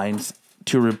those lines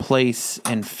to replace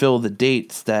and fill the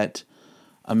dates that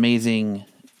Amazing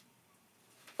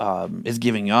is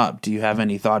giving up. Do you have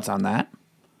any thoughts on that?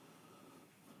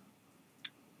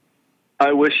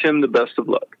 I wish him the best of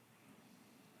luck.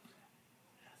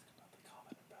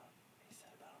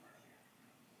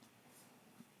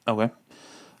 Okay.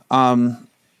 I'm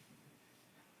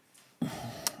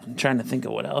trying to think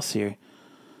of what else here.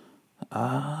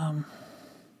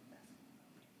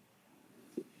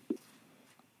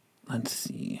 Let's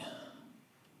see.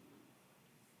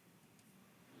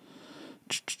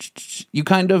 You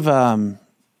kind of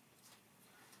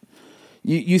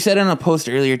you said in a post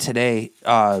earlier today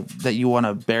that you want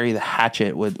to bury the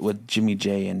hatchet with Jimmy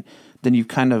J, and then you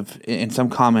kind of, in some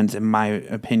comments, in my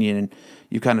opinion,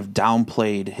 you kind of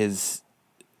downplayed his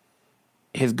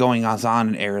going on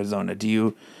in Arizona. Do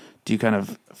you kind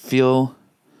of feel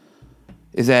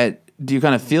do you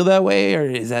kind of feel that way, or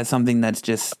is that something that's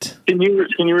just? Can you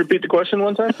repeat the question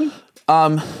one time, please?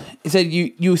 It said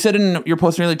you said in your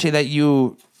post earlier today that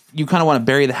you kind of want to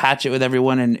bury the hatchet with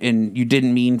everyone, and you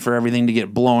didn't mean for everything to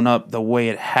get blown up the way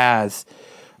it has.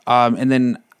 And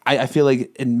then I feel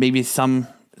like in maybe some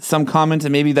comments,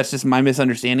 and maybe that's just my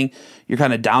misunderstanding, you're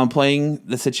kind of downplaying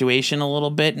the situation a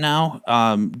little bit now.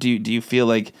 Do you feel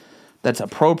like that's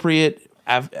appropriate?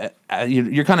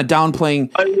 You're kind of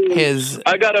downplaying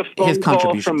I got a phone his call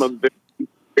contributions from a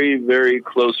very, very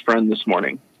close friend this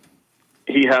morning.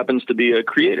 He happens to be a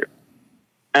creator.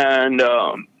 And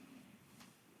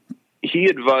he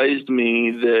advised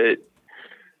me that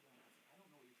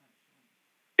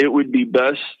it would be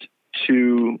best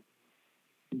to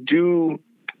do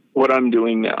what I'm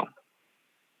doing now,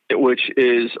 which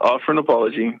is offer an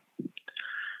apology,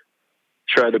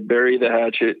 try to bury the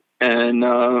hatchet, and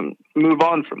move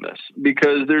on from this,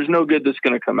 because there's no good that's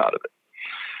going to come out of it.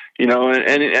 You know,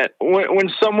 and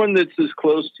when someone that's as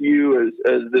close to you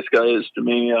as this guy is to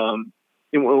me,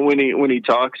 when he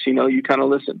talks, you know, you kind of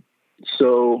listen.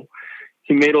 So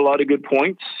he made a lot of good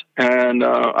points, and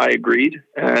I agreed,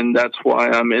 and that's why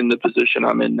I'm in the position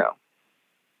I'm in now.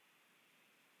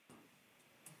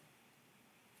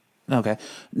 Okay.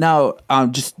 Now, I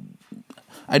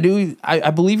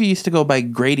believe you used to go by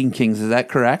Grading Kings. Is that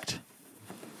correct?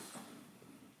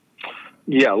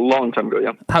 Yeah, a long time ago,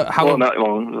 yeah. How not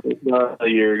long, a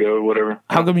year ago or whatever.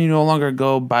 How come you no longer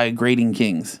go by Grading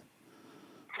Kings?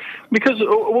 Because,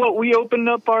 well, we opened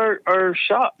up our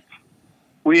shop.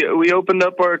 We opened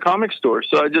up our comic store.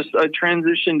 So I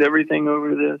transitioned everything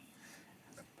over to this.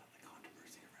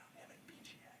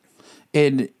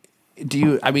 And do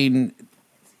you, I mean,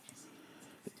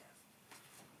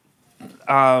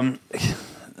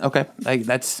 okay,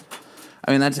 that's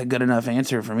a good enough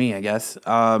answer for me, I guess.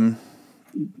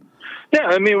 Yeah,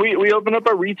 I mean, we opened up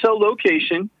a retail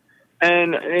location,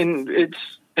 and it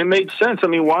made sense. I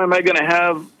mean, why am I going to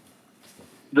have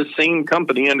the same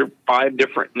company under 5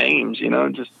 different names? You know,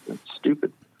 just it's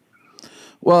stupid.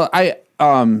 Well, I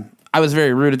was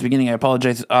very rude at the beginning. I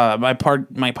apologize. My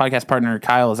podcast partner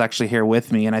Kyle is actually here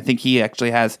with me, and I think he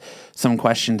actually has some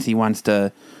questions he wants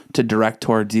to direct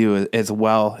towards you, as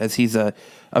well, as he's a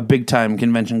big time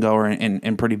convention goer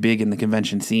and pretty big in the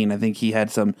convention scene. I think he had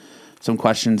some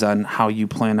questions on how you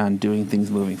plan on doing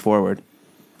things moving forward.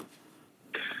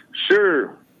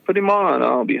 Sure. Put him on.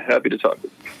 I'll be happy to talk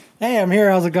with you. Hey, I'm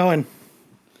here. How's it going?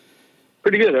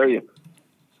 Pretty good. How are you?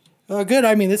 Good.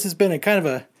 I mean, this has been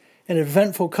an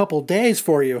eventful couple days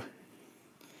for you.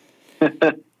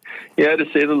 Yeah, to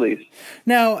say the least.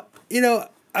 Now, you know,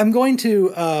 I'm going to,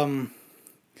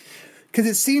 because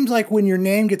it seems like when your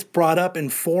name gets brought up in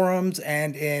forums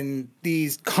and in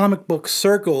these comic book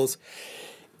circles,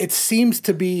 it seems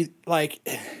to be like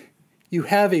you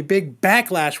have a big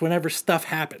backlash whenever stuff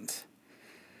happens.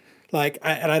 Like,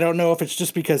 I don't know if it's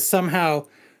just because somehow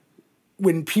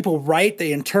when people write,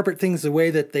 they interpret things the way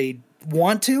that they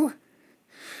want to.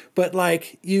 But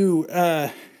like you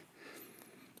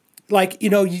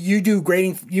do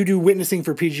grading, you do witnessing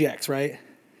for PGX, right?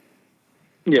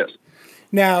 Yes.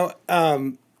 Now,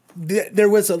 there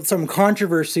was some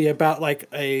controversy about like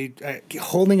a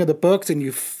holding of the books, and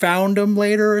you found them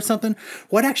later or something.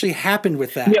 What actually happened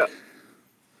with that? Yeah,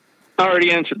 I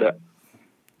already answered that.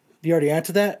 You already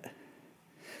answered that?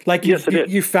 Like, yes, I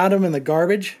did. You found them in the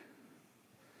garbage?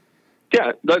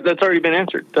 Yeah, that's already been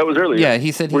answered. That was earlier. Yeah,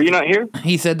 he said. Were you not here?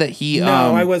 He said that he.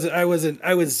 No, I wasn't.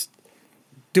 I was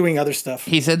doing other stuff.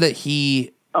 He said that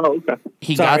he. Oh, okay.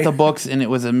 He got the books, and it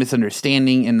was a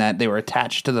misunderstanding in that they were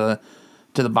attached to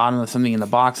the bottom of something in the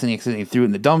box, and he accidentally threw it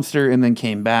in the dumpster, and then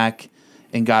came back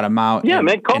and got them out. Yeah, and,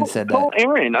 man, call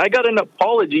Aaron. I got an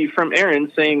apology from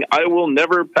Aaron saying I will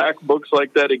never pack books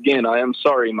like that again. I am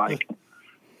sorry, Mike.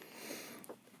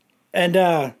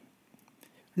 And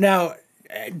now,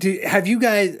 did you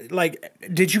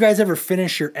guys ever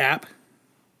finish your app?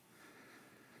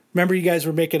 Remember, you guys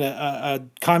were making a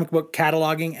comic book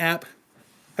cataloging app.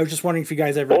 I was just wondering if you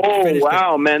guys ever finished it. Oh,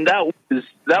 wow, man. That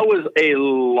was a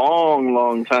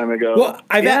long time ago. Well,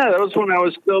 that was when I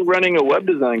was still running a web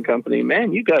design company.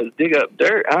 Man, you guys dig up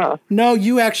dirt, huh? No,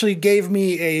 you actually gave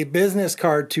me a business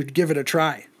card to give it a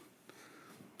try.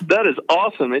 That is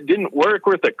awesome. It didn't work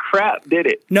worth a crap, did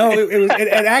it? No,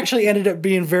 it actually ended up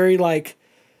being very like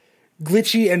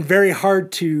glitchy and very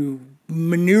hard to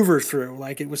maneuver through.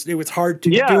 Like it was hard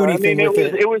to do anything with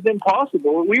it. It was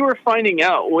impossible. We were finding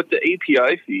out with the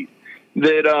API feed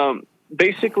that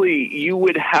basically you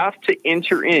would have to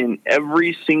enter in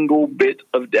every single bit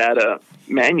of data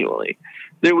manually.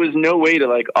 There was no way to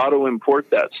like auto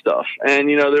import that stuff. And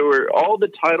there were all the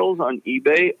titles on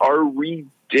eBay are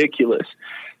ridiculous.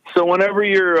 So whenever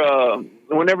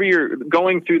you're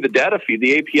going through the data feed,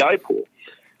 the API pool,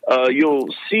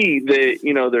 you'll see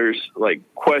that, there's like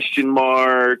question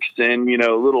marks and,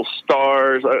 little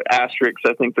stars, asterisks,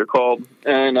 I think they're called,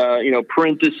 and,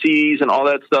 parentheses and all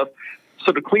that stuff.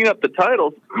 So to clean up the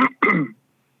titles,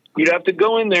 you'd have to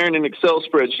go in there in an Excel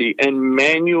spreadsheet and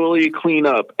manually clean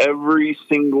up every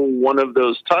single one of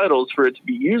those titles for it to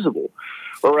be usable,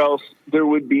 or else there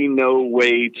would be no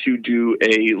way to do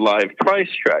a live price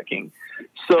tracking.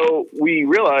 So we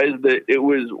realized that it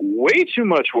was way too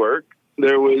much work.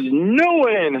 There was no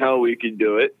way in hell we could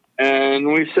do it. And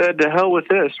we said, to hell with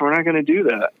this. We're not going to do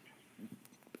that.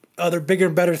 Other bigger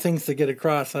and better things to get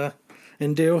across, huh?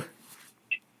 And do?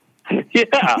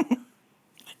 Yeah.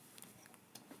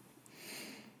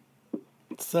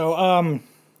 So,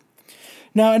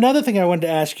 now another thing I wanted to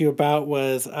ask you about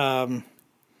was,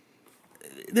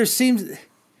 there seems...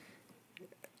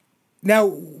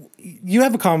 Now, you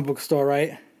have a comic book store,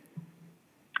 right?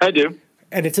 I do.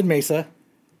 And it's in Mesa.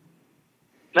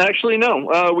 Actually,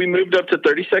 no. We moved up to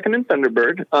 32nd and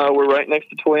Thunderbird. We're right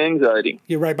next to Toy Anxiety.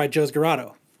 You're right by Joe's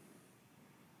Garado.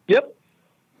 Yep.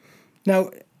 Now,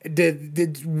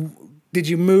 did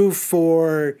you move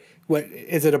for what?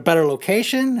 Is it a better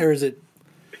location or is it?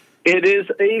 It is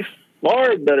a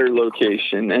far better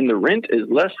location, and the rent is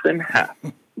less than half.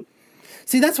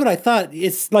 See, that's what I thought.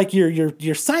 It's like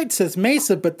your site says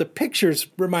Mesa, but the pictures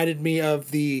reminded me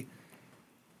of the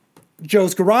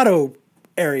Joe's Garado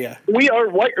area. We are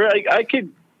white. I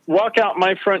could walk out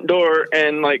my front door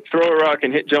and like throw a rock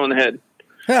and hit Joe in the head.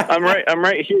 I'm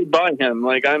right here by him.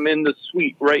 Like I'm in the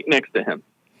suite right next to him.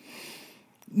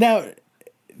 Now,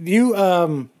 you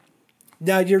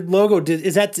now your logo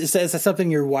is that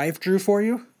something your wife drew for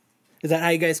you? Is that how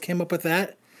you guys came up with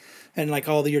that? And like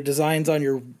all your designs on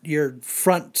your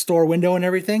front store window and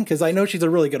everything? Because I know she's a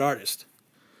really good artist.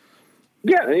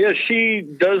 Yeah, she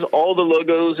does all the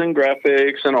logos and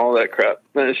graphics and all that crap.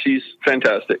 She's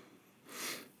fantastic.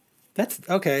 That's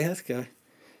okay. That's good.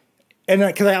 And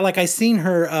because I seen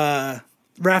her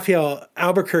Raphael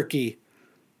Albuquerque,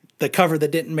 the cover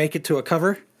that didn't make it to a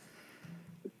cover.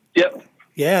 Yep.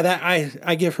 Yeah, that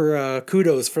I give her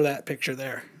kudos for that picture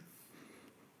there.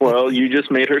 Well, you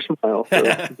just made her smile. So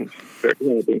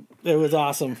very happy. It was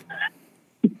awesome.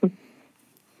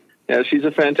 Yeah, she's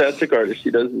a fantastic artist.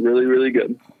 She does really, really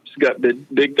good. She's got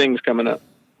big things coming up.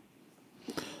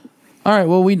 All right.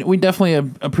 Well, we definitely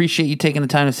appreciate you taking the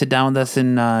time to sit down with us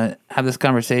and have this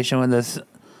conversation with us.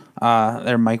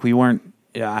 There, Mike. We weren't.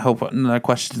 Yeah, I hope none of the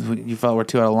questions you felt were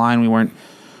too out of line. We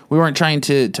weren't trying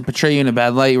to portray you in a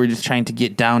bad light. We were just trying to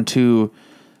get down to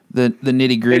the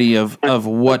nitty gritty of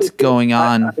what's going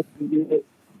on.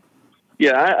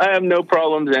 Yeah, I have no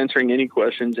problems answering any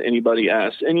questions anybody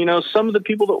asks. And, some of the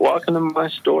people that walk into my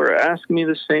store ask me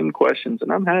the same questions,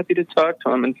 and I'm happy to talk to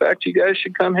them. In fact, you guys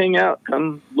should come hang out.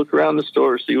 Come look around the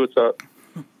store, see what's up.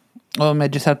 Well, I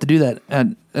might just have to do that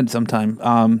at some time.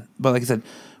 But like I said,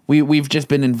 we've just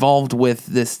been involved with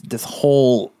this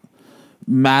whole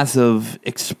massive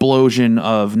explosion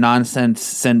of nonsense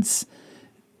since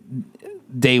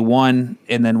day one.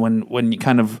 And then when you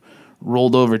kind of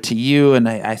rolled over to you, and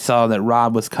I saw that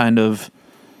Rob was kind of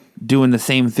doing the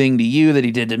same thing to you that he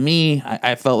did to me.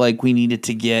 I felt like we needed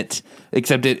to get,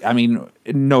 except it, I mean,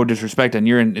 no disrespect on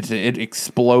your end, it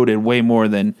exploded way more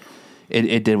than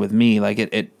it did with me. Like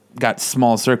it got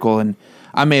small circle, and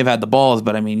I may have had the balls,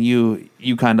 but I mean,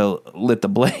 you kind of lit the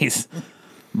blaze.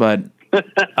 But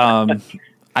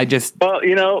I just, well,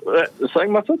 it's like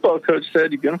my football coach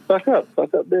said, you're gonna fuck up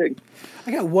big.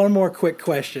 I got one more quick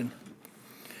question.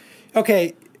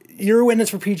 Okay, you're a witness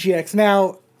for PGX.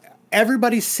 Now,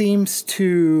 everybody seems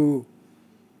to...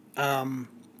 PGX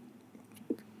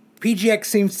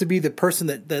seems to be the person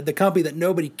that the company that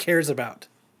nobody cares about.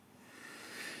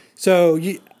 So,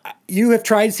 you have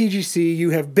tried CGC,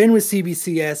 you have been with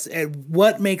CBCS, and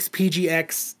what makes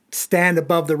PGX stand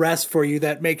above the rest for you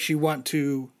that makes you want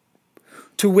to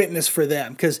witness for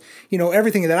them? Because,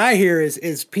 everything that I hear is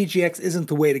PGX isn't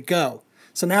the way to go.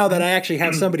 So now that I actually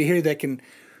have somebody here that can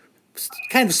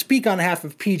kind of speak on behalf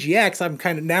of PGX,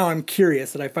 I'm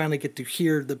curious that I finally get to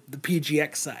hear the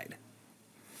PGX side.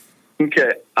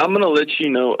 Okay, I'm going to let you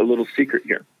know a little secret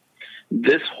here.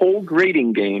 This whole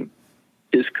grading game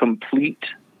is complete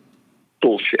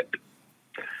bullshit.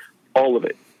 All of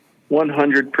it.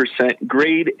 100%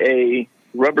 grade A,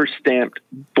 rubber stamped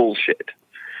bullshit.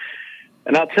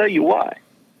 And I'll tell you why.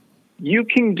 You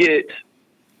can get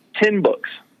 10 books,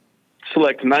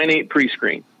 select 9/8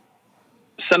 pre-screen,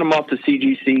 send them off to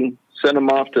CGC, send them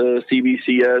off to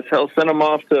CBCS, hell, send them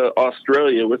off to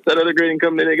Australia. What's that other grading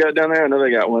company they got down there? I know they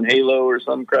got one, Halo or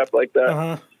some crap like that.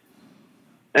 Uh-huh.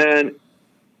 And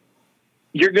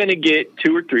you're going to get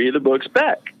 2 or 3 of the books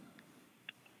back.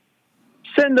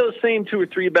 Send those same 2 or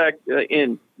 3 back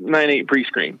in 9/8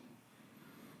 pre-screen.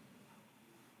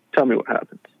 Tell me what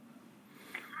happens.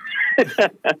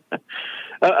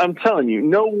 I'm telling you,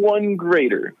 no one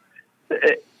greater.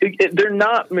 They're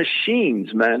not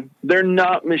machines, man. They're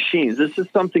not machines. This is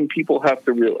something people have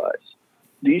to realize.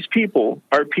 These people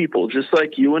are people just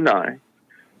like you and I.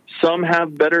 Some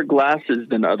have better glasses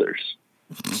than others.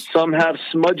 Some have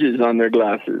smudges on their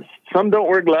glasses. Some don't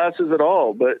wear glasses at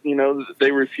all, but, you know,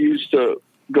 they refuse to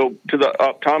go to the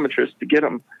optometrist to get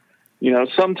them. You know,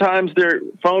 sometimes their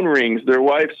phone rings, their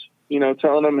wife's, you know,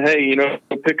 telling them, hey, you know,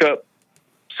 pick up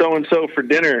so-and-so for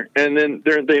dinner, and then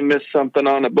they miss something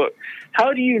on a book.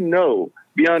 How do you know,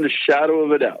 beyond a shadow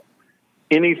of a doubt,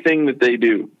 anything that they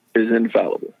do is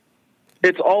infallible?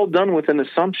 It's all done with an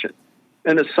assumption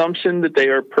that they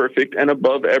are perfect and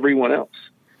above everyone else.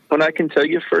 When I can tell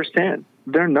you firsthand,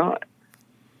 they're not.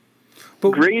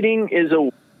 But grading is a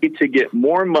way to get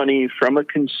more money from a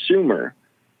consumer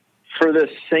for the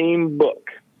same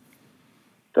book.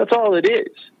 That's all it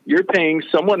is. You're paying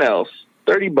someone else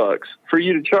 $30 for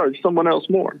you to charge someone else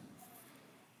more.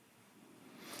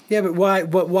 Yeah, but why?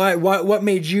 What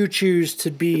made you choose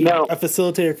to be a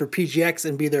facilitator for PGX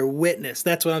and be their witness?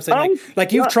 That's what I'm saying.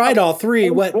 Like you've tried all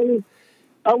three.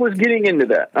 I was getting into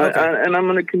that, okay. and I'm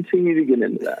going to continue to get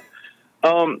into that.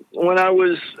 When I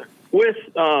was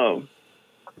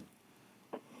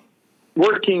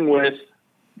working with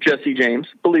Jesse James,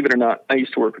 believe it or not, I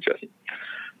used to work with Jesse,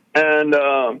 and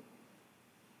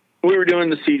we were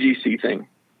doing the CGC thing,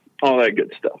 all that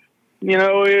good stuff. You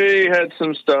know, we had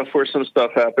some stuff where some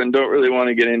stuff happened. Don't really want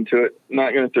to get into it.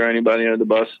 Not going to throw anybody under the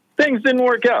bus. Things didn't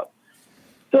work out.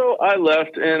 So I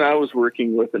left, and I was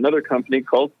working with another company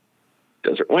called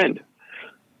Desert Wind.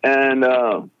 And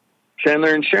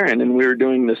Chandler and Sharon, and we were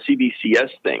doing the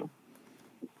CBCS thing.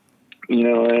 You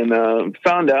know, and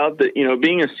found out that, you know,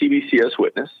 being a CBCS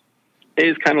witness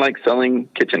is kind of like selling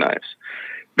kitchen knives.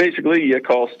 Basically, you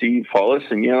call Steve Hollis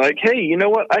and you're like, hey, you know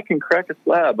what? I can crack a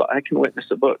slab. I can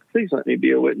witness a book. Please let me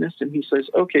be a witness. And he says,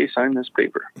 okay, sign this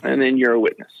paper. And then you're a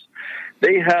witness.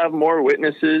 They have more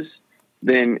witnesses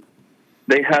than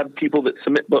they have people that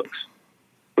submit books,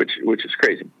 which is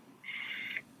crazy.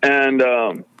 And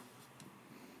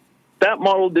that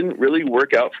model didn't really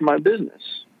work out for my business.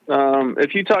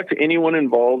 If you talk to anyone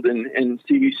involved in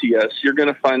CBCS, you're going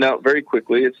to find out very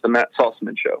quickly it's the Matt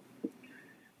Sossaman show.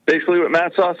 Basically what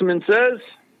Matt Sossaman says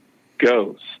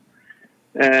goes.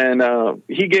 And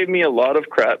he gave me a lot of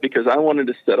crap because I wanted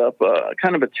to set up a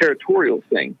kind of a territorial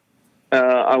thing.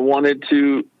 I wanted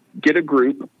to get a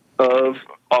group of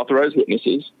authorized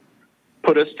witnesses,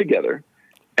 put us together,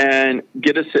 and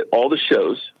get us at all the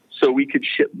shows so we could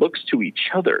ship books to each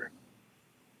other.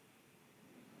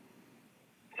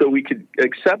 So we could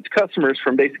accept customers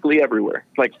from basically everywhere,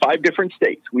 like 5 different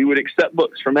states. We would accept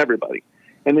books from everybody.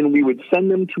 And then we would send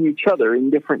them to each other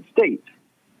in different states.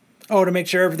 Oh, to make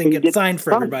sure everything gets signed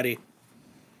for everybody.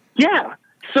 Yeah.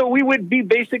 So we would be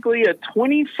basically a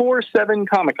 24/7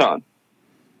 Comic-Con.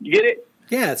 You get it?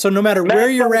 Yeah. So no matter where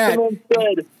you're at.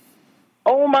 Said,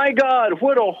 oh my God,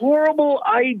 what a horrible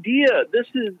idea. This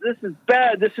is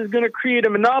bad. This is going to create a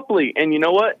monopoly. And you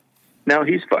know what? Now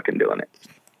he's fucking doing it.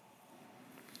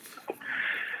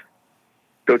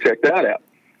 Go check that out.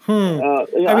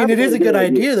 I mean, it is a good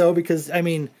idea though, because I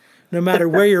mean, no matter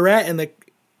where you're at in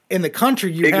the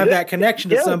country, you have that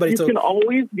connection to somebody. You can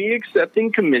always be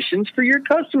accepting commissions for your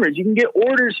customers. You can get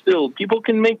orders filled. People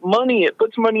can make money. It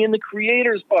puts money in the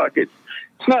creator's pockets.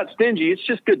 It's not stingy. It's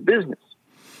just good business.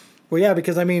 Well, yeah,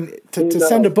 because I mean, to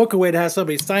send a book away to have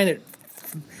somebody sign it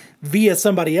via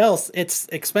somebody else, it's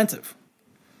expensive.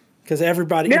 Because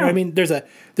everybody, you know, I mean, there's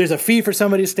a fee for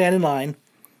somebody to stand in line.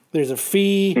 There's a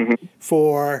fee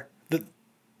for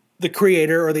the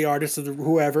creator or the artist or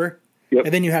whoever, and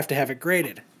then you have to have it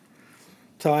graded.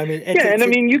 So I mean, I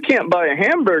mean, you can't buy a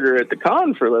hamburger at the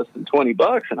con for less than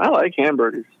 $20, and I like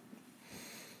hamburgers.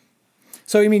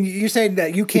 So I mean, you're saying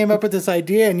that you came up with this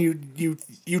idea and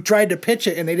you tried to pitch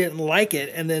it and they didn't like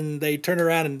it, and then they turned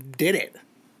around and did it.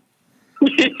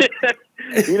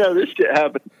 You know, this shit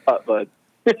happens a lot, bud.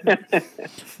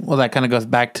 Well, that kind of goes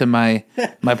back to my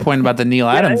point about the Neil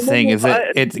Adams thing. Is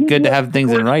that it's good to have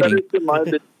things in writing.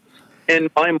 And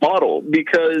my model,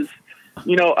 because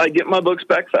you know I get my books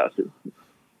back faster,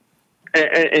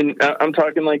 and I'm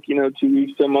talking like 2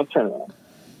 weeks to a month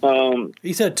turnaround.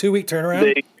 You said a 2-week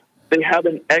turnaround. They have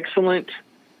an excellent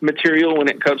material when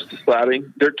it comes to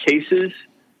slabbing. Their cases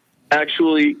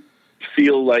actually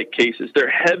feel like cases.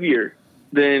 They're heavier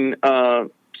than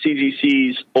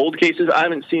CGC's old cases. I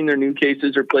haven't seen their new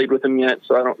cases or played with them yet,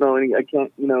 so I don't know any. I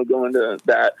can't, go into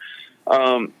that.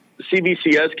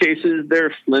 CBCS cases,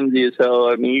 they're flimsy as hell.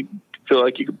 I mean, you feel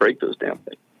like you could break those damn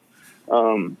things.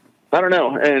 I don't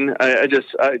know. And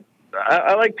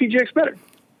I like PGX better.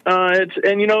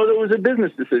 It was a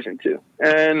business decision too.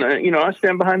 And, I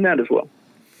stand behind that as well.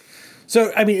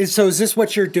 So, I mean, is this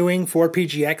what you're doing for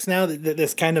PGX now?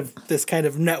 This kind of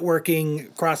networking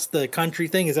across the country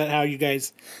thing? Is that how you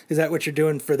guys? Is that what you're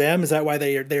doing for them? Is that why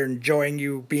they're enjoying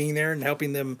you being there and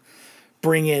helping them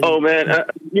bring in? Oh man,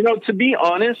 to be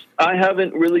honest, I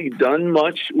haven't really done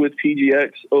much with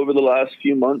PGX over the last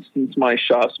few months since my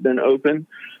shop's been open.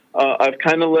 I've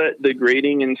kind of let the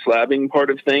grading and slabbing part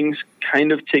of things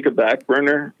kind of take a back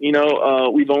burner.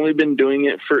 We've only been doing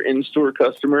it for in-store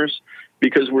customers,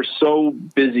 because we're so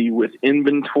busy with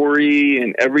inventory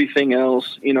and everything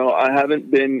else. I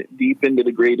haven't been deep into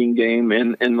the grading game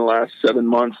in the last 7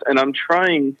 months, and I'm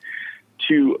trying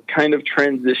to kind of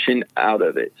transition out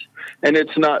of it. And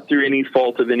it's not through any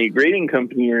fault of any grading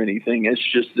company or anything. It's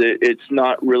just that it's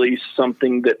not really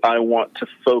something that I want to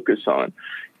focus on.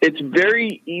 It's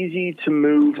very easy to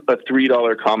move a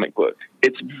 $3 comic book.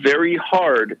 It's very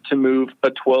hard to move a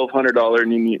 $1,200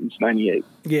 New Mutants 98.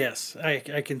 Yes,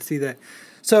 I can see that.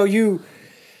 So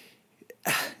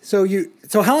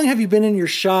how long have you been in your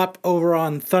shop over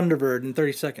on Thunderbird in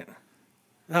 32nd?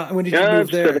 When did you move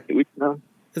there? 7 8 weeks now.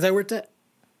 Is that where it's at?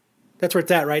 That's where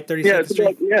it's at, right? 32nd Yeah,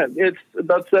 Street? it's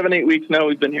about 7 8 weeks now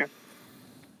we've been here.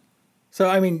 So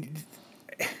I mean,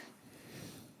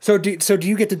 so do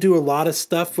you get to do a lot of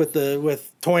stuff with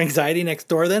Toy Anxiety next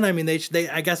door? Then I mean,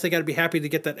 I guess they got to be happy to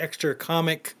get that extra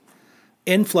comic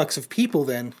influx of people.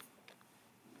 Then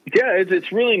yeah,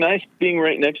 it's really nice being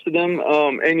right next to them.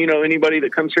 And anybody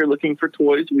that comes here looking for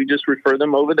toys, we just refer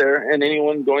them over there. And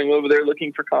anyone going over there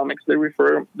looking for comics, they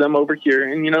refer them over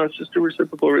here. And it's just a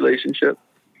reciprocal relationship.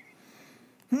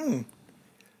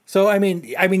 So I mean,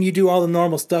 you do all the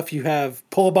normal stuff. You have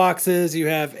pull boxes. You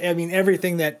have,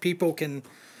 everything that people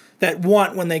that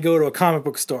want when they go to a comic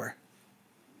book store.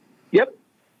 Yep.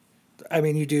 I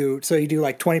mean, you do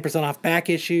like 20% off back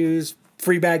issues,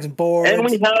 free bags and boards. And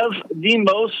we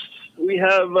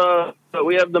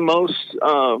have the most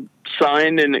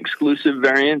signed and exclusive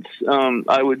variants,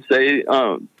 I would say,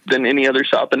 than any other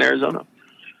shop in Arizona.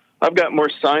 I've got more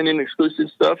signed and exclusive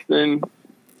stuff than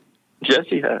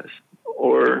Jesse has,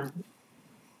 or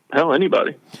hell,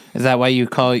 anybody. Is that why you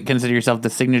consider yourself the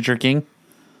signature king?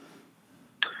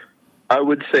 I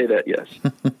would say that, yes.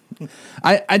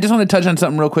 I just want to touch on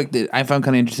something real quick that I found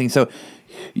kind of interesting. So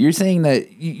you're saying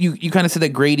that you kind of said that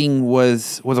grading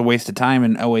was a waste of time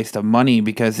and a waste of money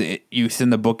because you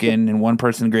send the book in and one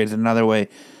person grades it another way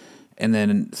and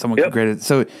then someone can grade it.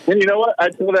 So, and you know what? I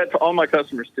tell that to all my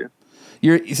customers too.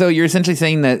 You're essentially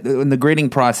saying that in the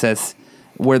grading process,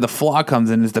 where the flaw comes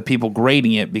in is the people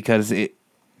grading it because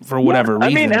for whatever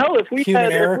reason. I mean, hell, if we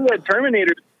had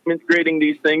Terminator grading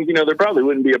these things, there probably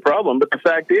wouldn't be a problem. But the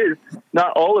fact is,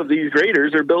 not all of these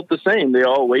graders are built the same. They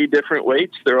all weigh different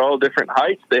weights. They're all different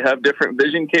heights. They have different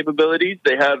vision capabilities.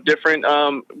 They have different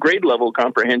grade level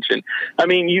comprehension. I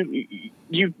mean,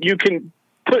 you can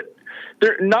put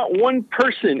there. Not one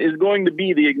person is going to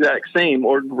be the exact same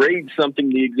or grade something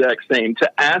the exact same.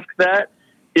 To ask that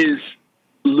is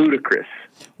ludicrous.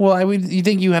 Well, you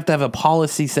think you have to have a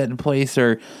policy set in place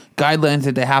or guidelines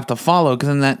that they have to follow,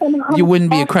 because then you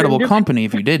wouldn't be a credible company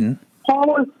if you didn't.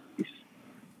 Policies.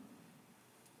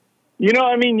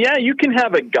 You can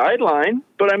have a guideline,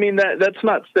 but I mean that's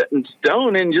not set in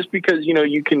stone. And just because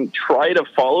you can try to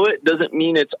follow it doesn't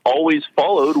mean it's always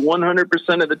followed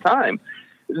 100% of the time.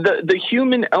 The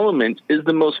human element is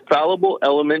the most fallible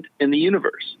element in the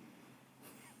universe.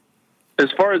 As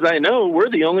far as I know, we're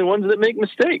the only ones that make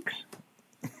mistakes.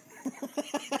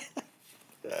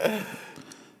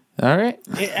 All right.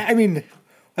 I mean,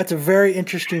 that's a very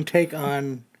interesting take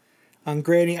on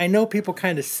grading. I know people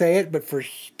kind of say it, but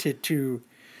to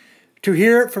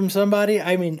hear it from somebody,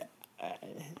 I mean,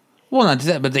 well, not just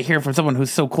that, but to hear it from someone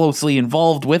who's so closely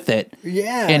involved with it,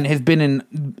 and has been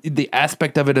in the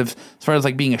aspect of it as far as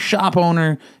like being a shop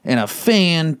owner and a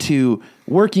fan to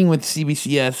working with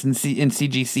CBCS and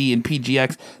CGC and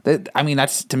PGX.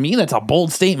 That's to me that's a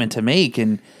bold statement to make,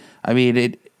 and I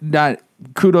mean not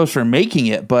kudos for making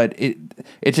it, but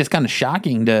it's just kind of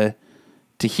shocking to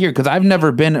hear, because I've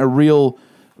never been a real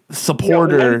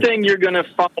supporter. One thing you're going to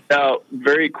find out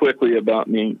very quickly about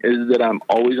me is that I'm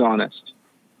always honest.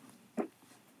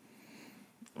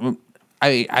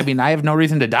 I mean, I have no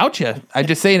reason to doubt you. I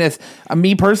just saying this.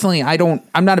 Me personally,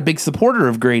 I'm not a big supporter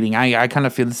of grading. I kind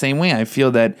of feel the same way. I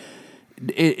feel that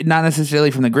not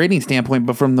necessarily from the grading standpoint,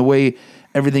 but from the way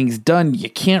everything's done, you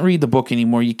can't read the book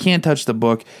anymore. You can't touch the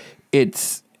book.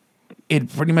 It's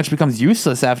it pretty much becomes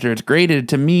useless after it's graded.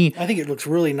 To me, I think it looks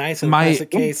really nice in a my plastic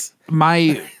case.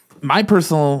 my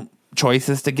personal choice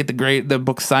is to get the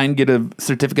book signed, get a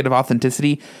certificate of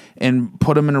authenticity, and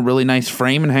put them in a really nice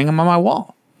frame and hang them on my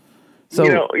wall.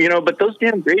 So but those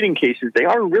damn grading cases, they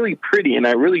are really pretty, and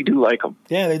I really do like them.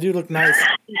 Yeah, they do look nice.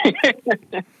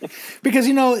 Because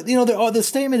the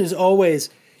statement is always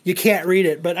you can't read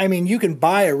it, but I mean you can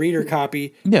buy a reader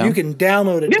copy. Yeah. You can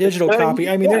download a digital copy.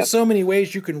 I mean, yeah. there's so many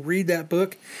ways you can read that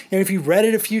book, and if you've read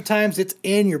it a few times, it's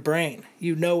in your brain.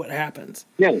 You know what happens.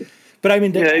 Yeah. But I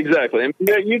mean, Yeah, exactly. I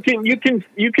mean, you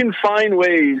can find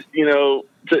ways, to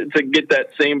get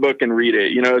that same book and read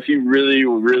it. If you really,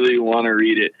 really want to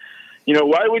read it.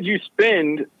 Why would you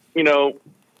spend,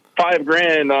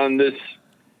 $5,000 on this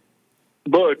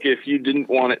book if you didn't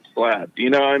want it slabbed?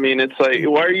 I mean, it's like,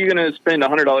 why are you going to spend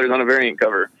 $100 on a variant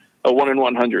cover, a 1 in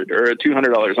 100, or a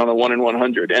 $200 on a 1 in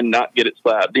 100 and not get it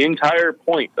slabbed? The entire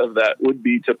point of that would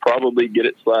be to probably get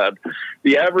it slabbed.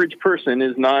 The average person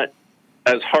is not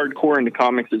as hardcore into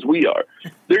comics as we are.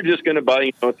 They're just going to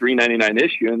buy a $3.99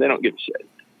 issue, and they don't give a shit.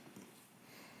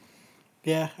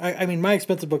 yeah, I mean, my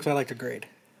expensive books I like to grade.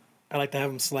 I like to have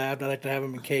them slabbed. I like to have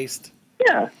them encased.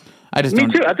 Yeah, I just me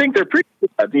don't. too. I think they're pretty.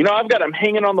 I've got them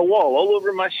hanging on the wall all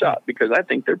over my shop because I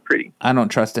think they're pretty. I don't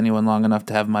trust anyone long enough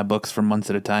to have my books for months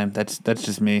at a time. That's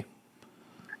just me.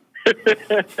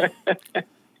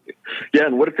 Yeah,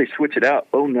 and what if they switch it out?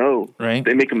 Oh no, Right.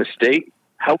 They make a mistake.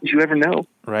 How would you ever know?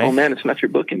 Right. Oh man, it's not your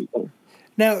book anymore.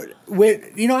 Now, I have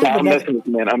I'm another, messing with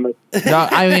you, man. No,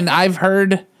 I mean, I've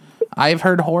heard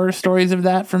horror stories of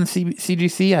that from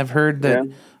CGC. I've heard that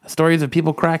stories of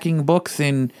people cracking books,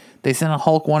 and they sent a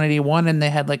Hulk 181, and they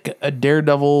had like a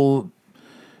Daredevil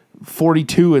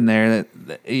 42 in there,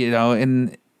 that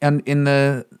in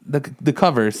the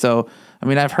cover. So I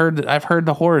mean, I've heard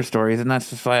the horror stories, and that's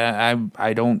just why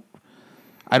I don't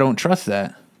trust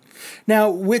that.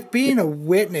 Now, with being a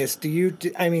witness, you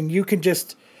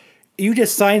just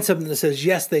sign something that says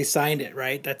yes, they signed it,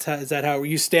 right? Is that how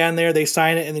you stand there? They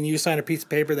sign it, and then you sign a piece of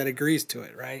paper that agrees to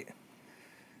it, right?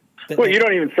 Well, you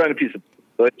don't even sign a piece of.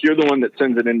 Like, you're the one that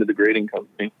sends it into the grading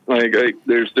company.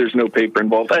 There's no paper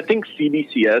involved. I think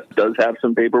CBCS does have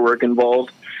some paperwork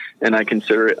involved, and I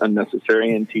consider it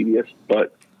unnecessary and tedious.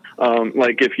 But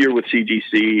if you're with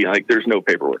CGC, there's no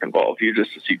paperwork involved. You're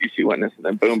just a CGC witness, and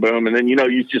then boom, boom, and then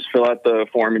you just fill out the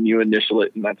form and you initial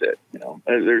it, and that's it.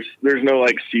 There's no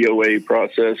COA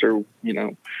process or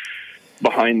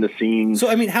behind the scenes. So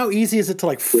I mean, how easy is it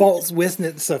to false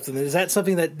witness something? Is that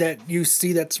something that you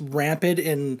see that's rampant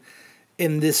in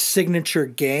this signature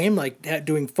game,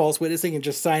 doing false witnessing and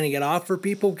just signing it off for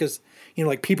people because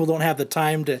people don't have the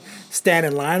time to stand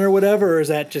in line or whatever? Or is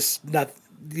that just not?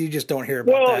 You just don't hear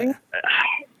about that.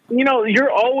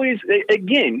 You're always,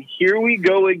 again, here we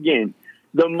go again.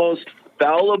 The most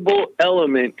fallible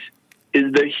element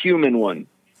is the human one.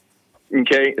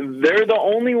 Okay? They're the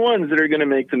only ones that are going to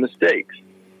make the mistakes.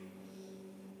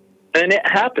 And it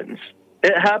happens.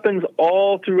 It happens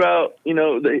all throughout,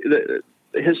 the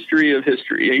history of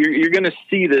history. You're going to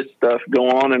see this stuff go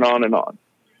on and on and on.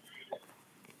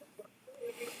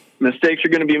 Mistakes are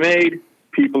going to be made.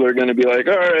 People are going to be like,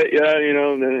 all right, yeah,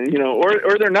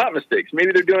 or they're not mistakes.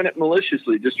 Maybe they're doing it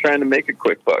maliciously, just trying to make a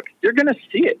quick buck. You're going to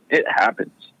see it. It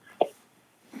happens. It's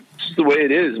just the way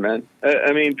it is, man.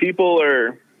 I mean, people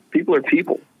are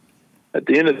people. At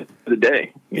the end of the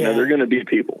day, they're going to be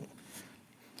people.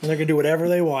 And they're going to do whatever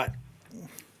they want.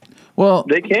 Well,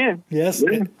 they can. Yes,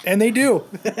 yeah. and they do.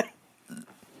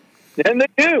 And they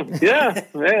do, yeah.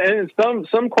 And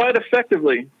some quite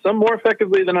effectively. Some more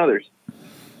effectively than others.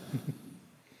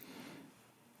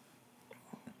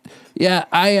 Yeah,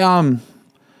 I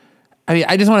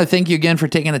just want to thank you again for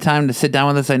taking the time to sit down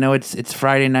with us. I know it's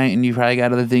Friday night and you probably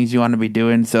got other things you want to be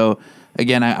doing. So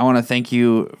again, I want to thank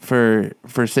you for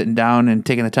sitting down and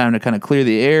taking the time to kind of clear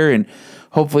the air, and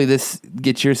hopefully this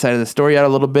gets your side of the story out a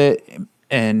little bit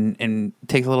and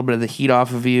takes a little bit of the heat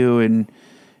off of you and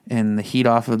the heat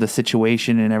off of the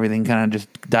situation, and everything kind of just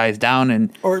dies down,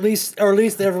 and or at least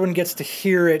everyone gets to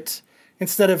hear it.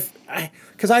 Instead of,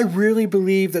 because I really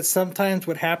believe that sometimes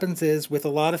what happens is with a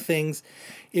lot of things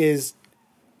is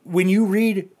when you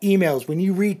read emails, when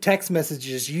you read text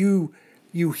messages, you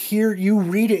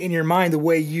read it in your mind the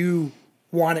way you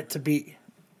want it to be.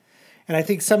 And I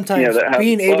think sometimes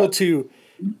being able to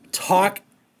talk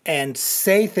and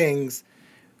say things,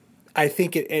 I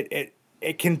think it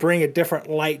can bring a different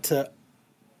light to,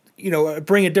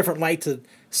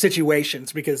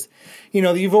 situations, because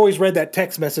you've always read that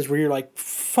text message where you're like,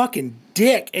 fucking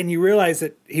dick, and you realize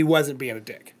that he wasn't being a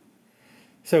dick.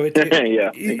 So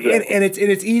yeah, exactly. and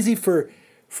it's easy for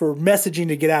for messaging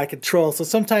to get out of control. So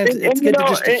sometimes it's good to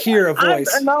just to hear a voice.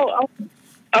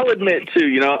 I'll admit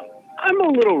too, I'm a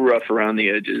little rough around the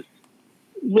edges,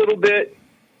 a little bit.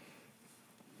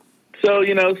 So,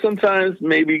 sometimes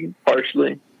maybe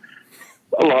partially,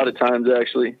 a lot of times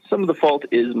actually, some of the fault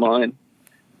is mine.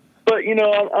 But,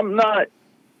 I'm not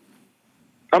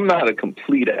a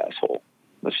complete asshole.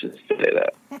 Let's just say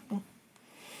that.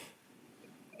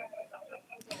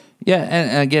 Yeah,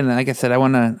 and again, like I said, I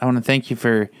want to thank you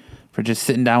for just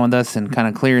sitting down with us and kind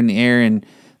of clearing the air. And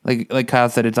like Kyle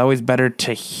said, it's always better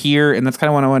to hear, and that's kind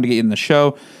of what I wanted to get in the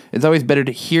show. It's always better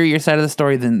to hear your side of the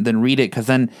story than read it, because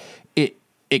then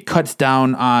it cuts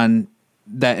down on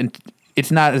that, and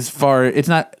it's not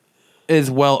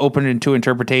as well open into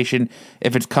interpretation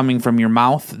if it's coming from your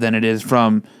mouth than it is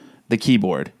from the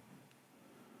keyboard.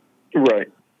 Right.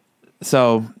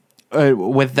 So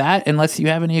with that, unless you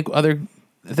have any other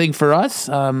thing for us,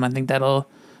 I think that'll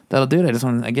do it. I just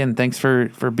want to, again, thanks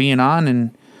for being on,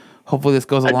 and hopefully this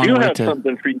goes a long way. I do have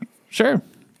something for you. Sure.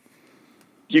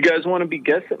 You guys want to be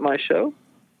guests at my show?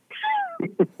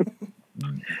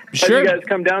 Sure. Have you guys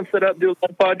come down, set up, do a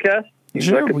live podcast?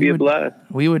 Sure. That could be a blast.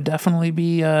 We would definitely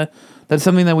be, that's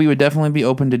something that we would definitely be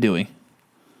open to doing.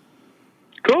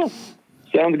 Cool.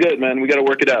 Sounds good, man. We got to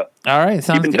work it out. All right.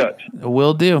 Sounds good. Keep in touch.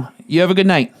 Will do. You have a good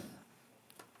night.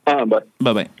 Bye.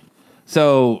 Bye-bye.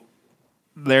 So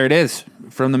there it is,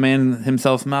 from the man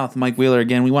himself's mouth, Mike Wheeler.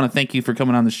 Again, we want to thank you for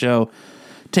coming on the show,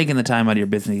 taking the time out of your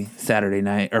busy Saturday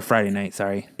night, or Friday night,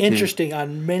 sorry. Interesting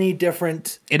on many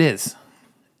different... It is.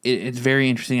 It's very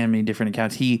interesting on many different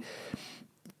accounts. He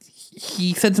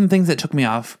said some things that took me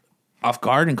off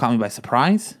guard and caught me by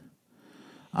surprise.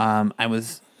 I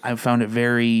found it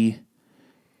very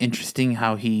interesting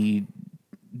how he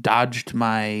dodged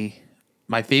my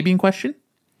Fabian question,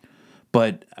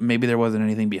 but maybe there wasn't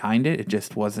anything behind it. It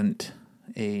just wasn't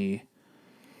a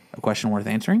question worth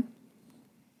answering.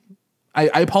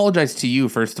 I apologize to you,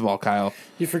 first of all, Kyle.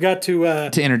 You forgot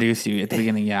to introduce you at the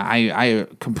beginning. Yeah,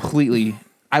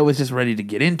 I was just ready to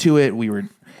get into it. We were,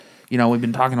 we've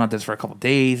been talking about this for a couple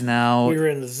days now. We were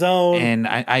in the zone. And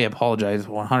I apologize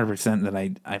 100%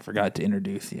 that I forgot to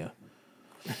introduce you.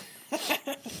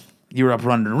 You were up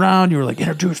running around. You were like,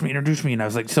 introduce me. And I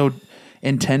was like so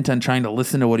intent on trying to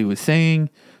listen to what he was saying,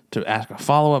 to ask a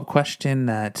follow-up question,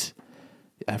 that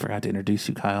I forgot to introduce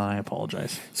you, Kyle, and I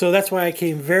apologize. So that's why I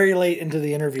came very late into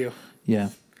the interview. Yeah.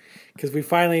 Because we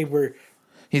finally were...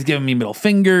 He's giving me middle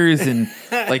fingers and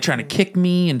like trying to kick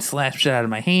me and slap shit out of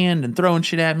my hand and throwing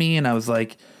shit at me. And I was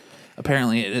like,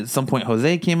 apparently at some point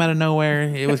Jose came out of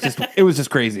nowhere. It was just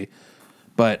crazy.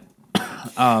 But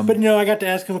I got to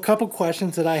ask him a couple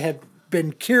questions that I had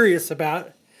been curious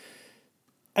about.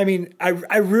 I mean,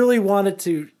 I really wanted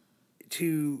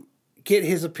to get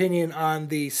his opinion on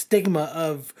the stigma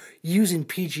of using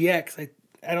PGX.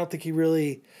 I don't think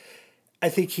I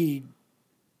think he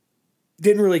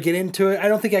didn't really get into it. I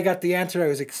don't think I got the answer I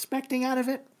was expecting out of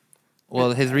it.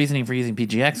 Well, his reasoning for using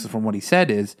PGX, from what he said,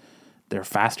 is they're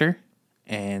faster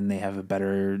and they have a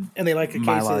better and they like the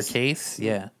Mylar case.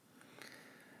 Yeah.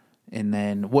 And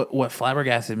then what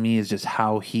flabbergasted me is just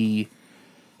how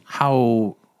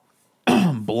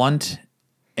blunt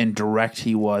and direct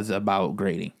he was about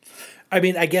grading. I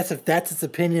mean, I guess if that's its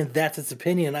opinion, that's its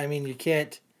opinion. I mean, you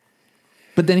can't.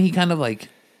 But then he kind of like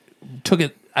took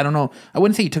it. I don't know. I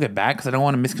wouldn't say he took it back because I don't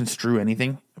want to misconstrue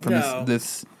anything from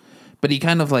this. But he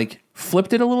kind of like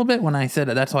flipped it a little bit when I said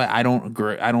that's why I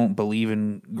don't believe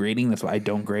in grading. That's why I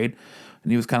don't grade.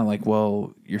 And he was kind of like,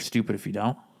 "Well, you're stupid if you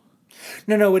don't."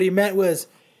 No. What he meant was.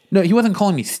 No, he wasn't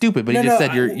calling me stupid, but he just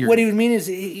said you're. What he would mean is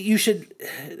you should,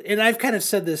 and I've kind of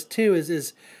said this too.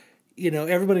 Is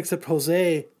everyone except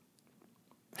Jose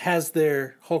has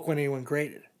their Hulk 181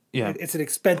 graded. Yeah, it's an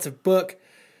expensive book.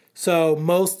 So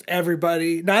not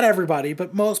everybody,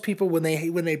 but most people when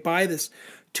they buy this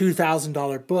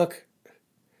 $2,000 book,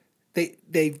 they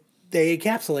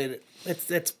encapsulate it.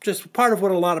 It's just part of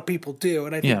what a lot of people do,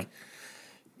 and I think,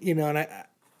 and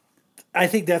I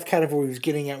think that's kind of what he was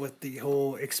getting at with the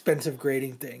whole expensive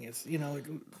grading thing. Is you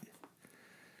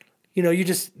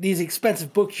just these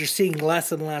expensive books, you're seeing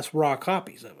less and less raw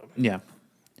copies of them. Yeah,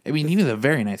 I mean, he was a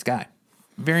very nice guy,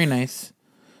 very nice.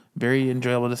 Very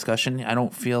enjoyable discussion. I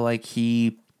don't feel like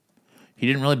he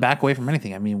didn't really back away from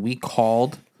anything. I mean, we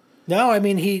called. No, I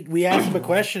mean we asked him a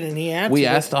question and he answered. We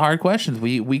asked the hard questions.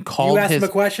 We called. You asked him a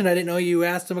question. I didn't know you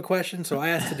asked him a question, so I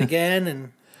asked it again.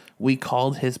 And we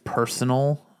called his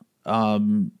personal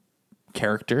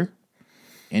character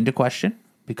into question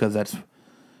because that's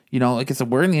like I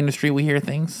said, we're in the industry. We hear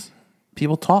things.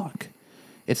 People talk.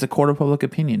 It's a court of public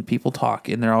opinion. People talk,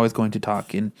 and they're always going to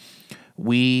talk. And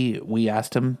we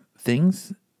asked him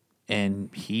things and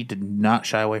he did not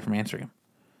shy away from answering him.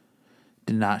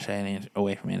 Did not shy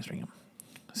away from answering him.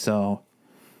 So,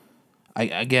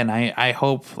 I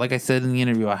hope, like I said in the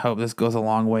interview, I hope this goes a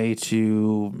long way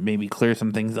to maybe clear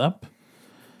some things up.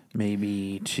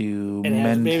 Maybe to And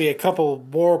mend, maybe a couple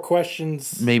more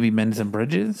questions. maybe mend some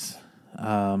bridges.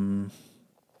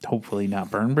 Hopefully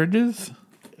not burn bridges.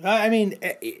 I mean,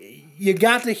 you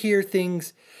got to hear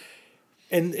things,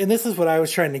 and this is what I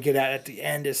was trying to get at the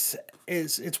end is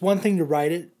it's one thing to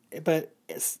write it, but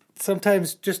it's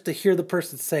sometimes just to hear the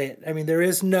person say it. I mean, there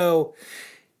is no,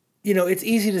 it's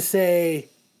easy to say,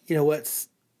 what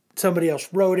somebody else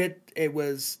wrote it.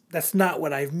 That's not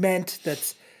what I've meant.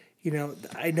 That's,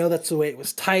 I know that's the way it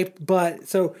was typed, but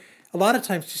so a lot of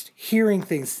times just hearing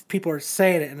things, people are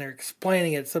saying it and they're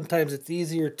explaining it. Sometimes it's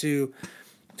easier to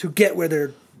get where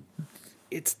they're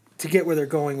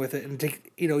going with it, and to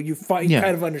you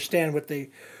kind of understand what they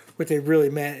really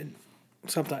meant.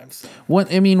 Sometimes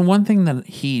one thing that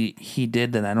he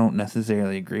did that I don't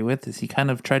necessarily agree with is he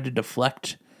kind of tried to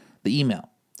deflect the email,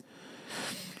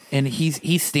 and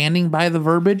he's standing by the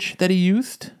verbiage that he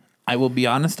used. I will be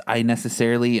honest.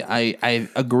 I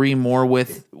agree more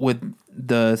with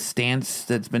the stance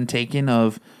that's been taken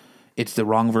of it's the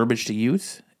wrong verbiage to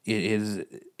use. It is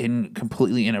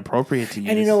completely inappropriate to use.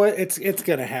 And you know what? It's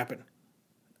gonna happen,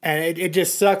 and it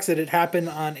just sucks that it happened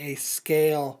on a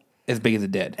scale as big as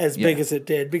it did. Big as it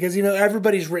did, because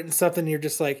everybody's written something. And you're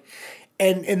just like,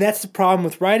 and that's the problem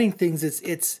with writing things.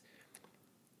 It's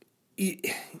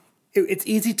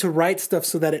easy to write stuff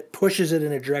so that it pushes it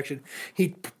in a direction.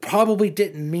 He probably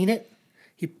didn't mean it.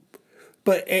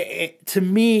 But to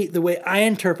me, the way I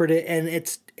interpret it, and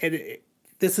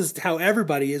this is how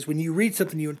everybody is. When you read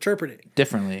something, you interpret it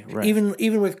differently. Right.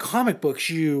 Even with comic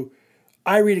books,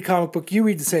 I read a comic book, you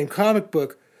read the same comic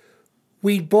book.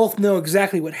 We both know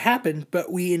exactly what happened,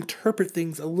 but we interpret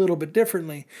things a little bit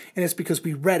differently, and it's because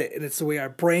we read it, and it's the way our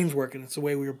brains work, and it's the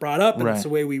way we were brought up, and it's the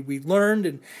way we learned,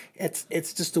 and it's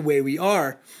just the way we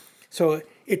are. So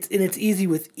it's easy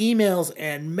with emails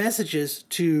and messages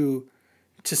to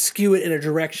skew it in a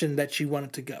direction that you want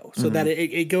it to go, so that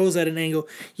it goes at an angle.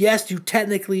 Yes, you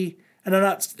technically, and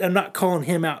I'm not calling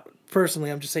him out personally.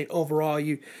 I'm just saying overall,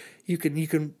 you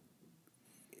can.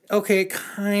 Okay, it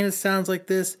kind of sounds like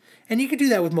this, and you can do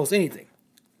that with most anything.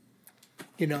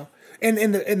 And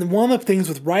the one of the things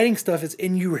with writing stuff is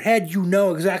in your head, you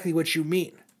know exactly what you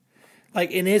mean. Like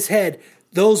in his head,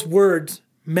 those words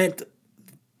meant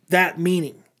that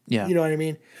meaning. Yeah, you know what I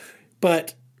mean.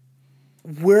 But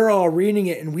we're all reading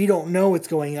it, and we don't know what's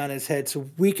going on in his head, so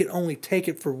we can only take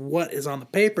it for what is on the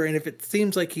paper. And if it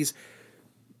seems like he's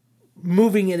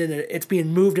moving it it's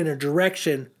being moved in a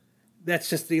direction,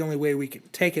 that's just the only way we can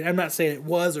take it. I'm not saying it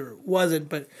was or wasn't,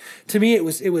 but to me it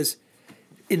was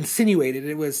insinuated.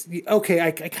 It was okay. I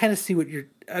kind of see what you're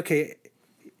okay.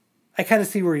 I kind of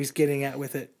see where he's getting at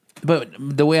with it. But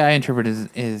the way I interpret it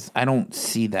is I don't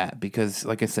see that, because,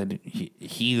 like I said,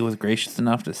 he was gracious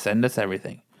enough to send us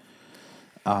everything.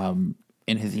 In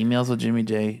his emails with Jimmy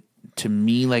J, to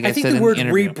me, like I said in the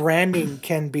interview, the word rebranding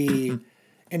can be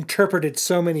interpreted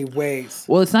so many ways.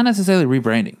 Well, it's not necessarily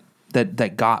rebranding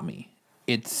that got me.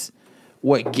 It's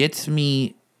what gets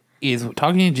me is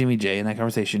talking to Jimmy J in that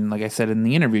conversation. Like I said in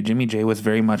the interview, Jimmy J was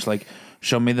very much like,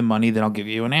 show me the money, then I'll give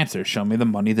you an answer. Show me the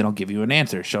money, then I'll give you an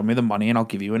answer. Show me the money, and I'll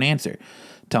give you an answer.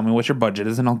 Tell me what your budget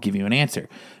is, and I'll give you an answer.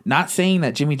 Not saying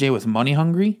that Jimmy J was money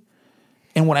hungry.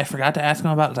 And what I forgot to ask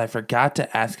him about is I forgot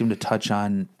to ask him to touch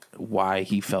on why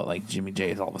he felt like Jimmy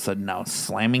J is all of a sudden now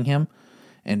slamming him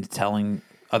and telling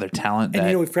other talent that...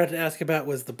 And we forgot to ask about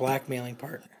was the blackmailing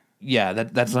part. Yeah,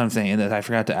 that's what I'm saying. That I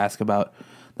forgot to ask about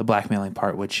the blackmailing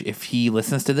part, which if he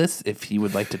listens to this, if he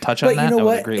would like to touch on that, I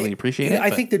would greatly appreciate it.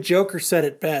 I think the Joker said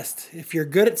it best. If you're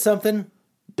good at something...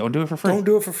 Don't do it for free. Don't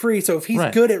do it for free. So if he's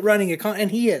good at running a con,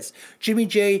 and he is, Jimmy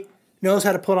J knows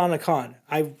how to put on a con.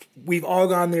 We've all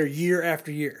gone there year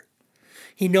after year.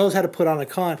 He knows how to put on a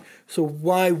con. So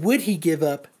why would he give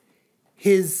up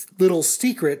his little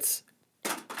secrets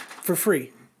for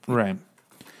free? Right.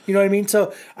 You know what I mean?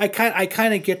 So I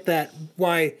kind of get that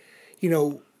why,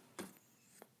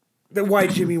 why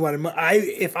Jimmy wanted money.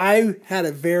 If I had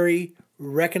a very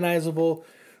recognizable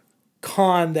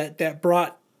con that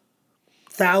brought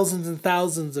thousands and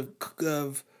thousands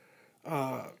of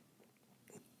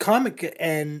comic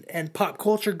and pop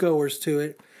culture goers to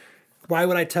it, why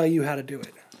would I tell you how to do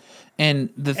it?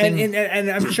 And the thing, and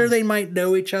I'm sure they might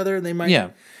know each other, and they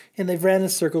might, and they've ran in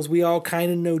circles. We all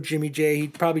kind of know Jimmy J. He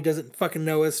probably doesn't fucking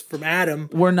know us from Adam.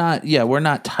 We're not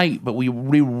tight, but we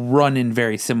run in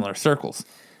very similar circles.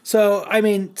 So I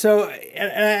mean,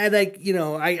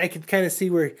 I can kind of see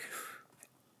where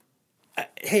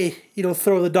hey,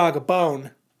 throw the dog a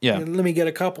bone. Yeah. Let me get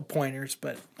a couple pointers,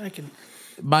 but I can.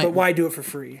 My, But why do it for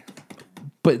free?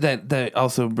 But that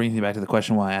also brings me back to the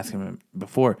question why I asked him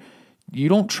before. You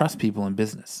don't trust people in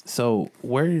business. So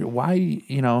why,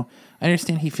 I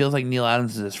understand he feels like Neil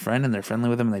Adams is his friend and they're friendly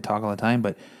with him and they talk all the time.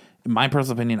 But in my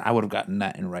personal opinion, I would have gotten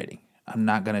that in writing. I'm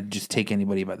not going to just take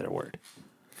anybody by their word.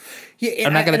 Yeah,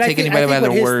 I'm not going to take anybody by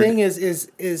their word. His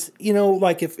thing is,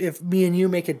 like if me and you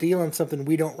make a deal on something,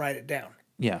 we don't write it down.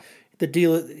 Yeah. The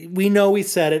deal, we know we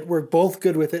said it. We're both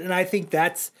good with it. And I think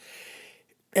that's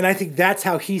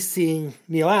how he's seeing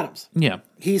Neil Adams. Yeah.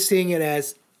 He's seeing it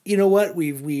as, you know what,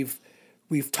 we've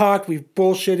talked, we've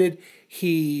bullshitted.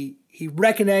 He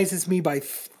recognizes me by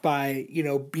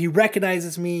he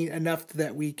recognizes me enough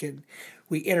that we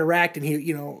interact, and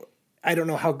he, I don't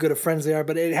know how good of friends they are,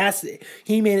 but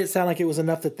he made it sound like it was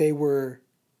enough that they were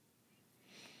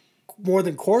more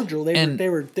than cordial. They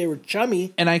were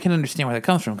chummy. And I can understand where that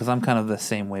comes from because I'm kind of the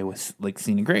same way with like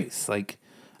Cena Grace. Like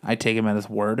I take him at his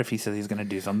word. If he says he's going to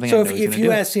do something, So I know if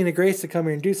you asked Cena Grace to come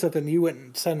here and do something, you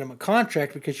wouldn't send him a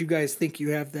contract because you guys think you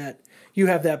have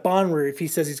that bond where if he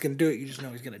says he's going to do it, you just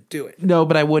know he's going to do it. No,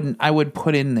 but I wouldn't. I would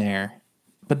put in there.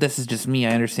 But this is just me.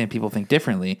 I understand people think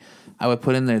differently. I would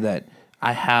put in there that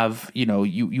I have,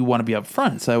 you want to be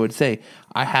upfront. So I would say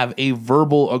I have a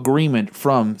verbal agreement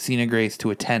from Cena Grace to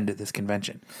attend this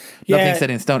convention. Yeah. Nothing set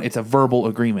in stone. It's a verbal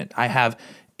agreement. I have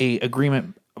a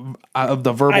agreement of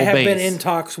the verbal I have base. been in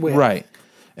talks with. Right.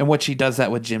 And what she does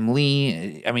that with Jim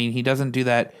Lee. I mean, he doesn't do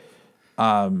that.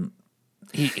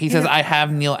 He says, I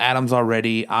have Neil Adams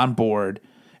already on board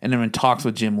and I'm in talks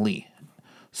with Jim Lee.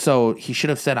 So he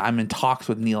should have said, I'm in talks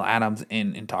with Neil Adams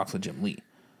and in talks with Jim Lee.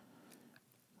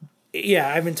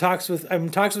 Yeah, I'm in talks with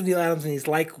Neil Adams, and he's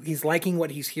liking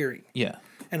what he's hearing. Yeah.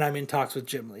 And I'm in talks with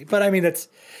Jim Lee. But I mean, it's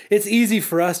easy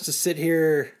for us to sit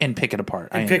here And pick it apart.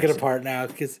 and pick it apart now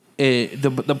because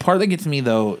The part that gets me,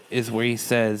 though, is where he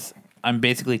says, I'm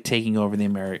basically taking over the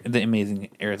Amazing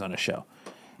Arizona show.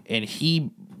 And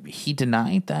he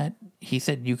denied that. He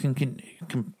said, you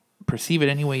can perceive it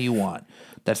any way you want.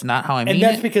 That's not how I mean it. And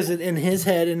that's because in his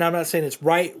head, and I'm not saying it's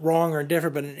right, wrong, or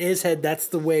indifferent, but in his head, that's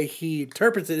the way he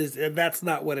interprets it, and that's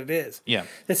not what it is. Yeah.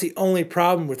 That's the only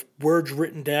problem with words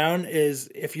written down is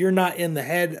if you're not in the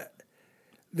head,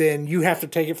 then you have to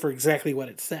take it for exactly what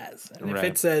it says. And if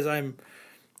it says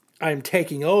I'm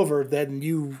taking over, then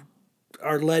you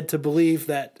are led to believe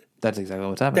that that's exactly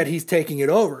what's happening. that he's taking it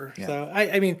over. Yeah. So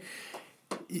I mean,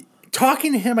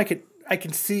 talking to him, I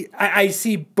can see I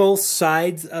see both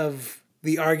sides of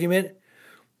the argument,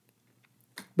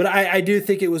 but I do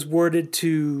think it was worded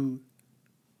in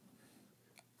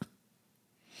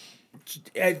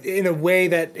a way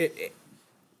that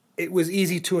it was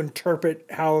easy to interpret,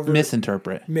 however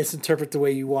misinterpret the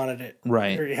way you wanted it,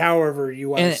 right? Or however you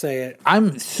want to say it.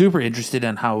 I'm super interested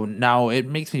in how now it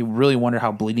makes me really wonder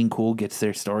how Bleeding Cool gets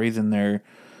their stories and their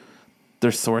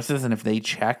sources, and if they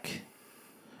check.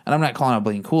 And I'm not calling out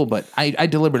Bleeding Cool, but I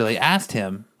deliberately asked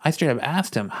him. I straight up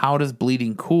asked him, how does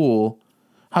Bleeding Cool,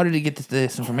 how did he get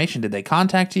this information? Did they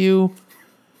contact you?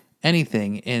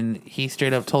 Anything? And he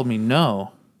straight up told me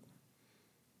no.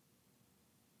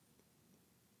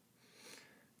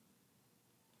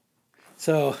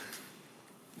 So,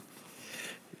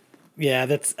 yeah,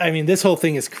 this whole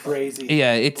thing is crazy.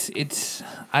 Yeah,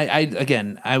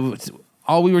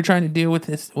 all we were trying to do with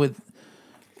this, with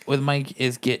Mike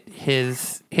is get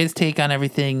his take on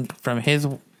everything from his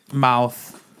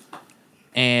mouth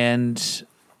and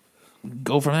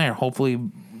go from there. Hopefully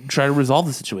try to resolve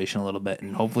the situation a little bit,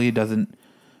 and hopefully it doesn't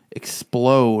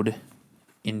explode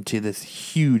into this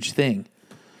huge thing.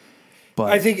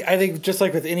 But I think just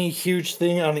like with any huge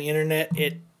thing on the internet,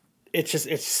 it's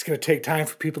just going to take time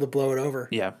for people to blow it over.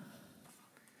 Yeah.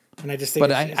 And I just think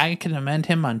But I can commend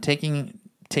him on taking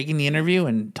the interview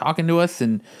and talking to us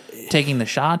and taking the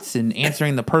shots and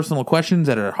answering the personal questions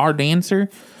that are hard to answer,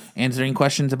 answering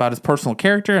questions about his personal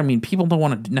character. I mean, people don't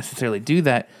want to necessarily do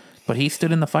that, but he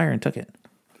stood in the fire and took it.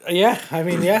 Yeah, I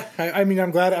mean, yeah. I mean, I'm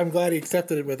glad he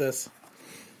accepted it with us.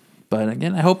 But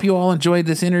again, I hope you all enjoyed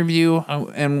this interview,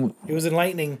 and it was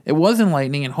enlightening. It was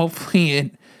enlightening, and hopefully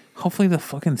the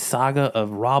fucking saga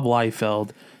of Rob Liefeld,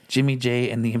 Jimmy J,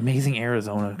 and the Amazing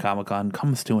Arizona Comic-Con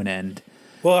comes to an end.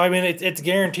 Well, I mean, it's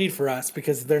guaranteed for us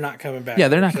because they're not coming back. Yeah,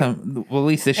 they're not coming. Well, at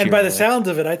least this year. And by the sounds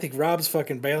of it, I think Rob's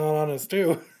fucking bailing on us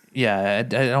too. Yeah, I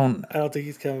don't think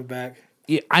he's coming back.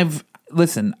 Yeah, I've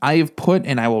put,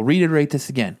 and I will reiterate this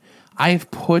again. I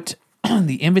have put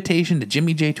the invitation to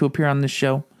Jimmy J to appear on this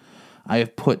show. I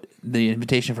have put the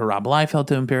invitation for Rob Liefeld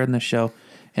to appear on this show,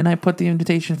 and I put the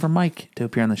invitation for Mike to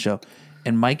appear on the show.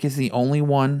 And Mike is the only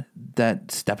one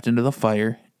that stepped into the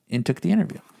fire and took the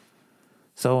interview.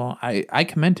 So I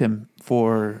commend him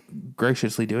for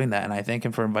graciously doing that, and I thank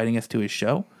him for inviting us to his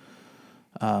show.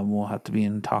 We'll have to be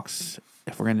in talks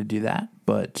if we're going to do that.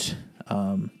 But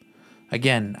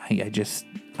again,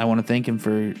 I want to thank him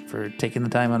for taking the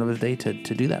time out of his day to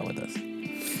do that with us.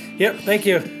 Yep, thank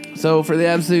you. So for the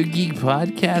Absolute Geek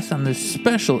Podcast on this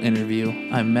special interview,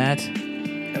 I'm Matt.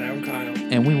 And I'm Kyle.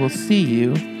 And we will see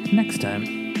you next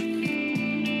time.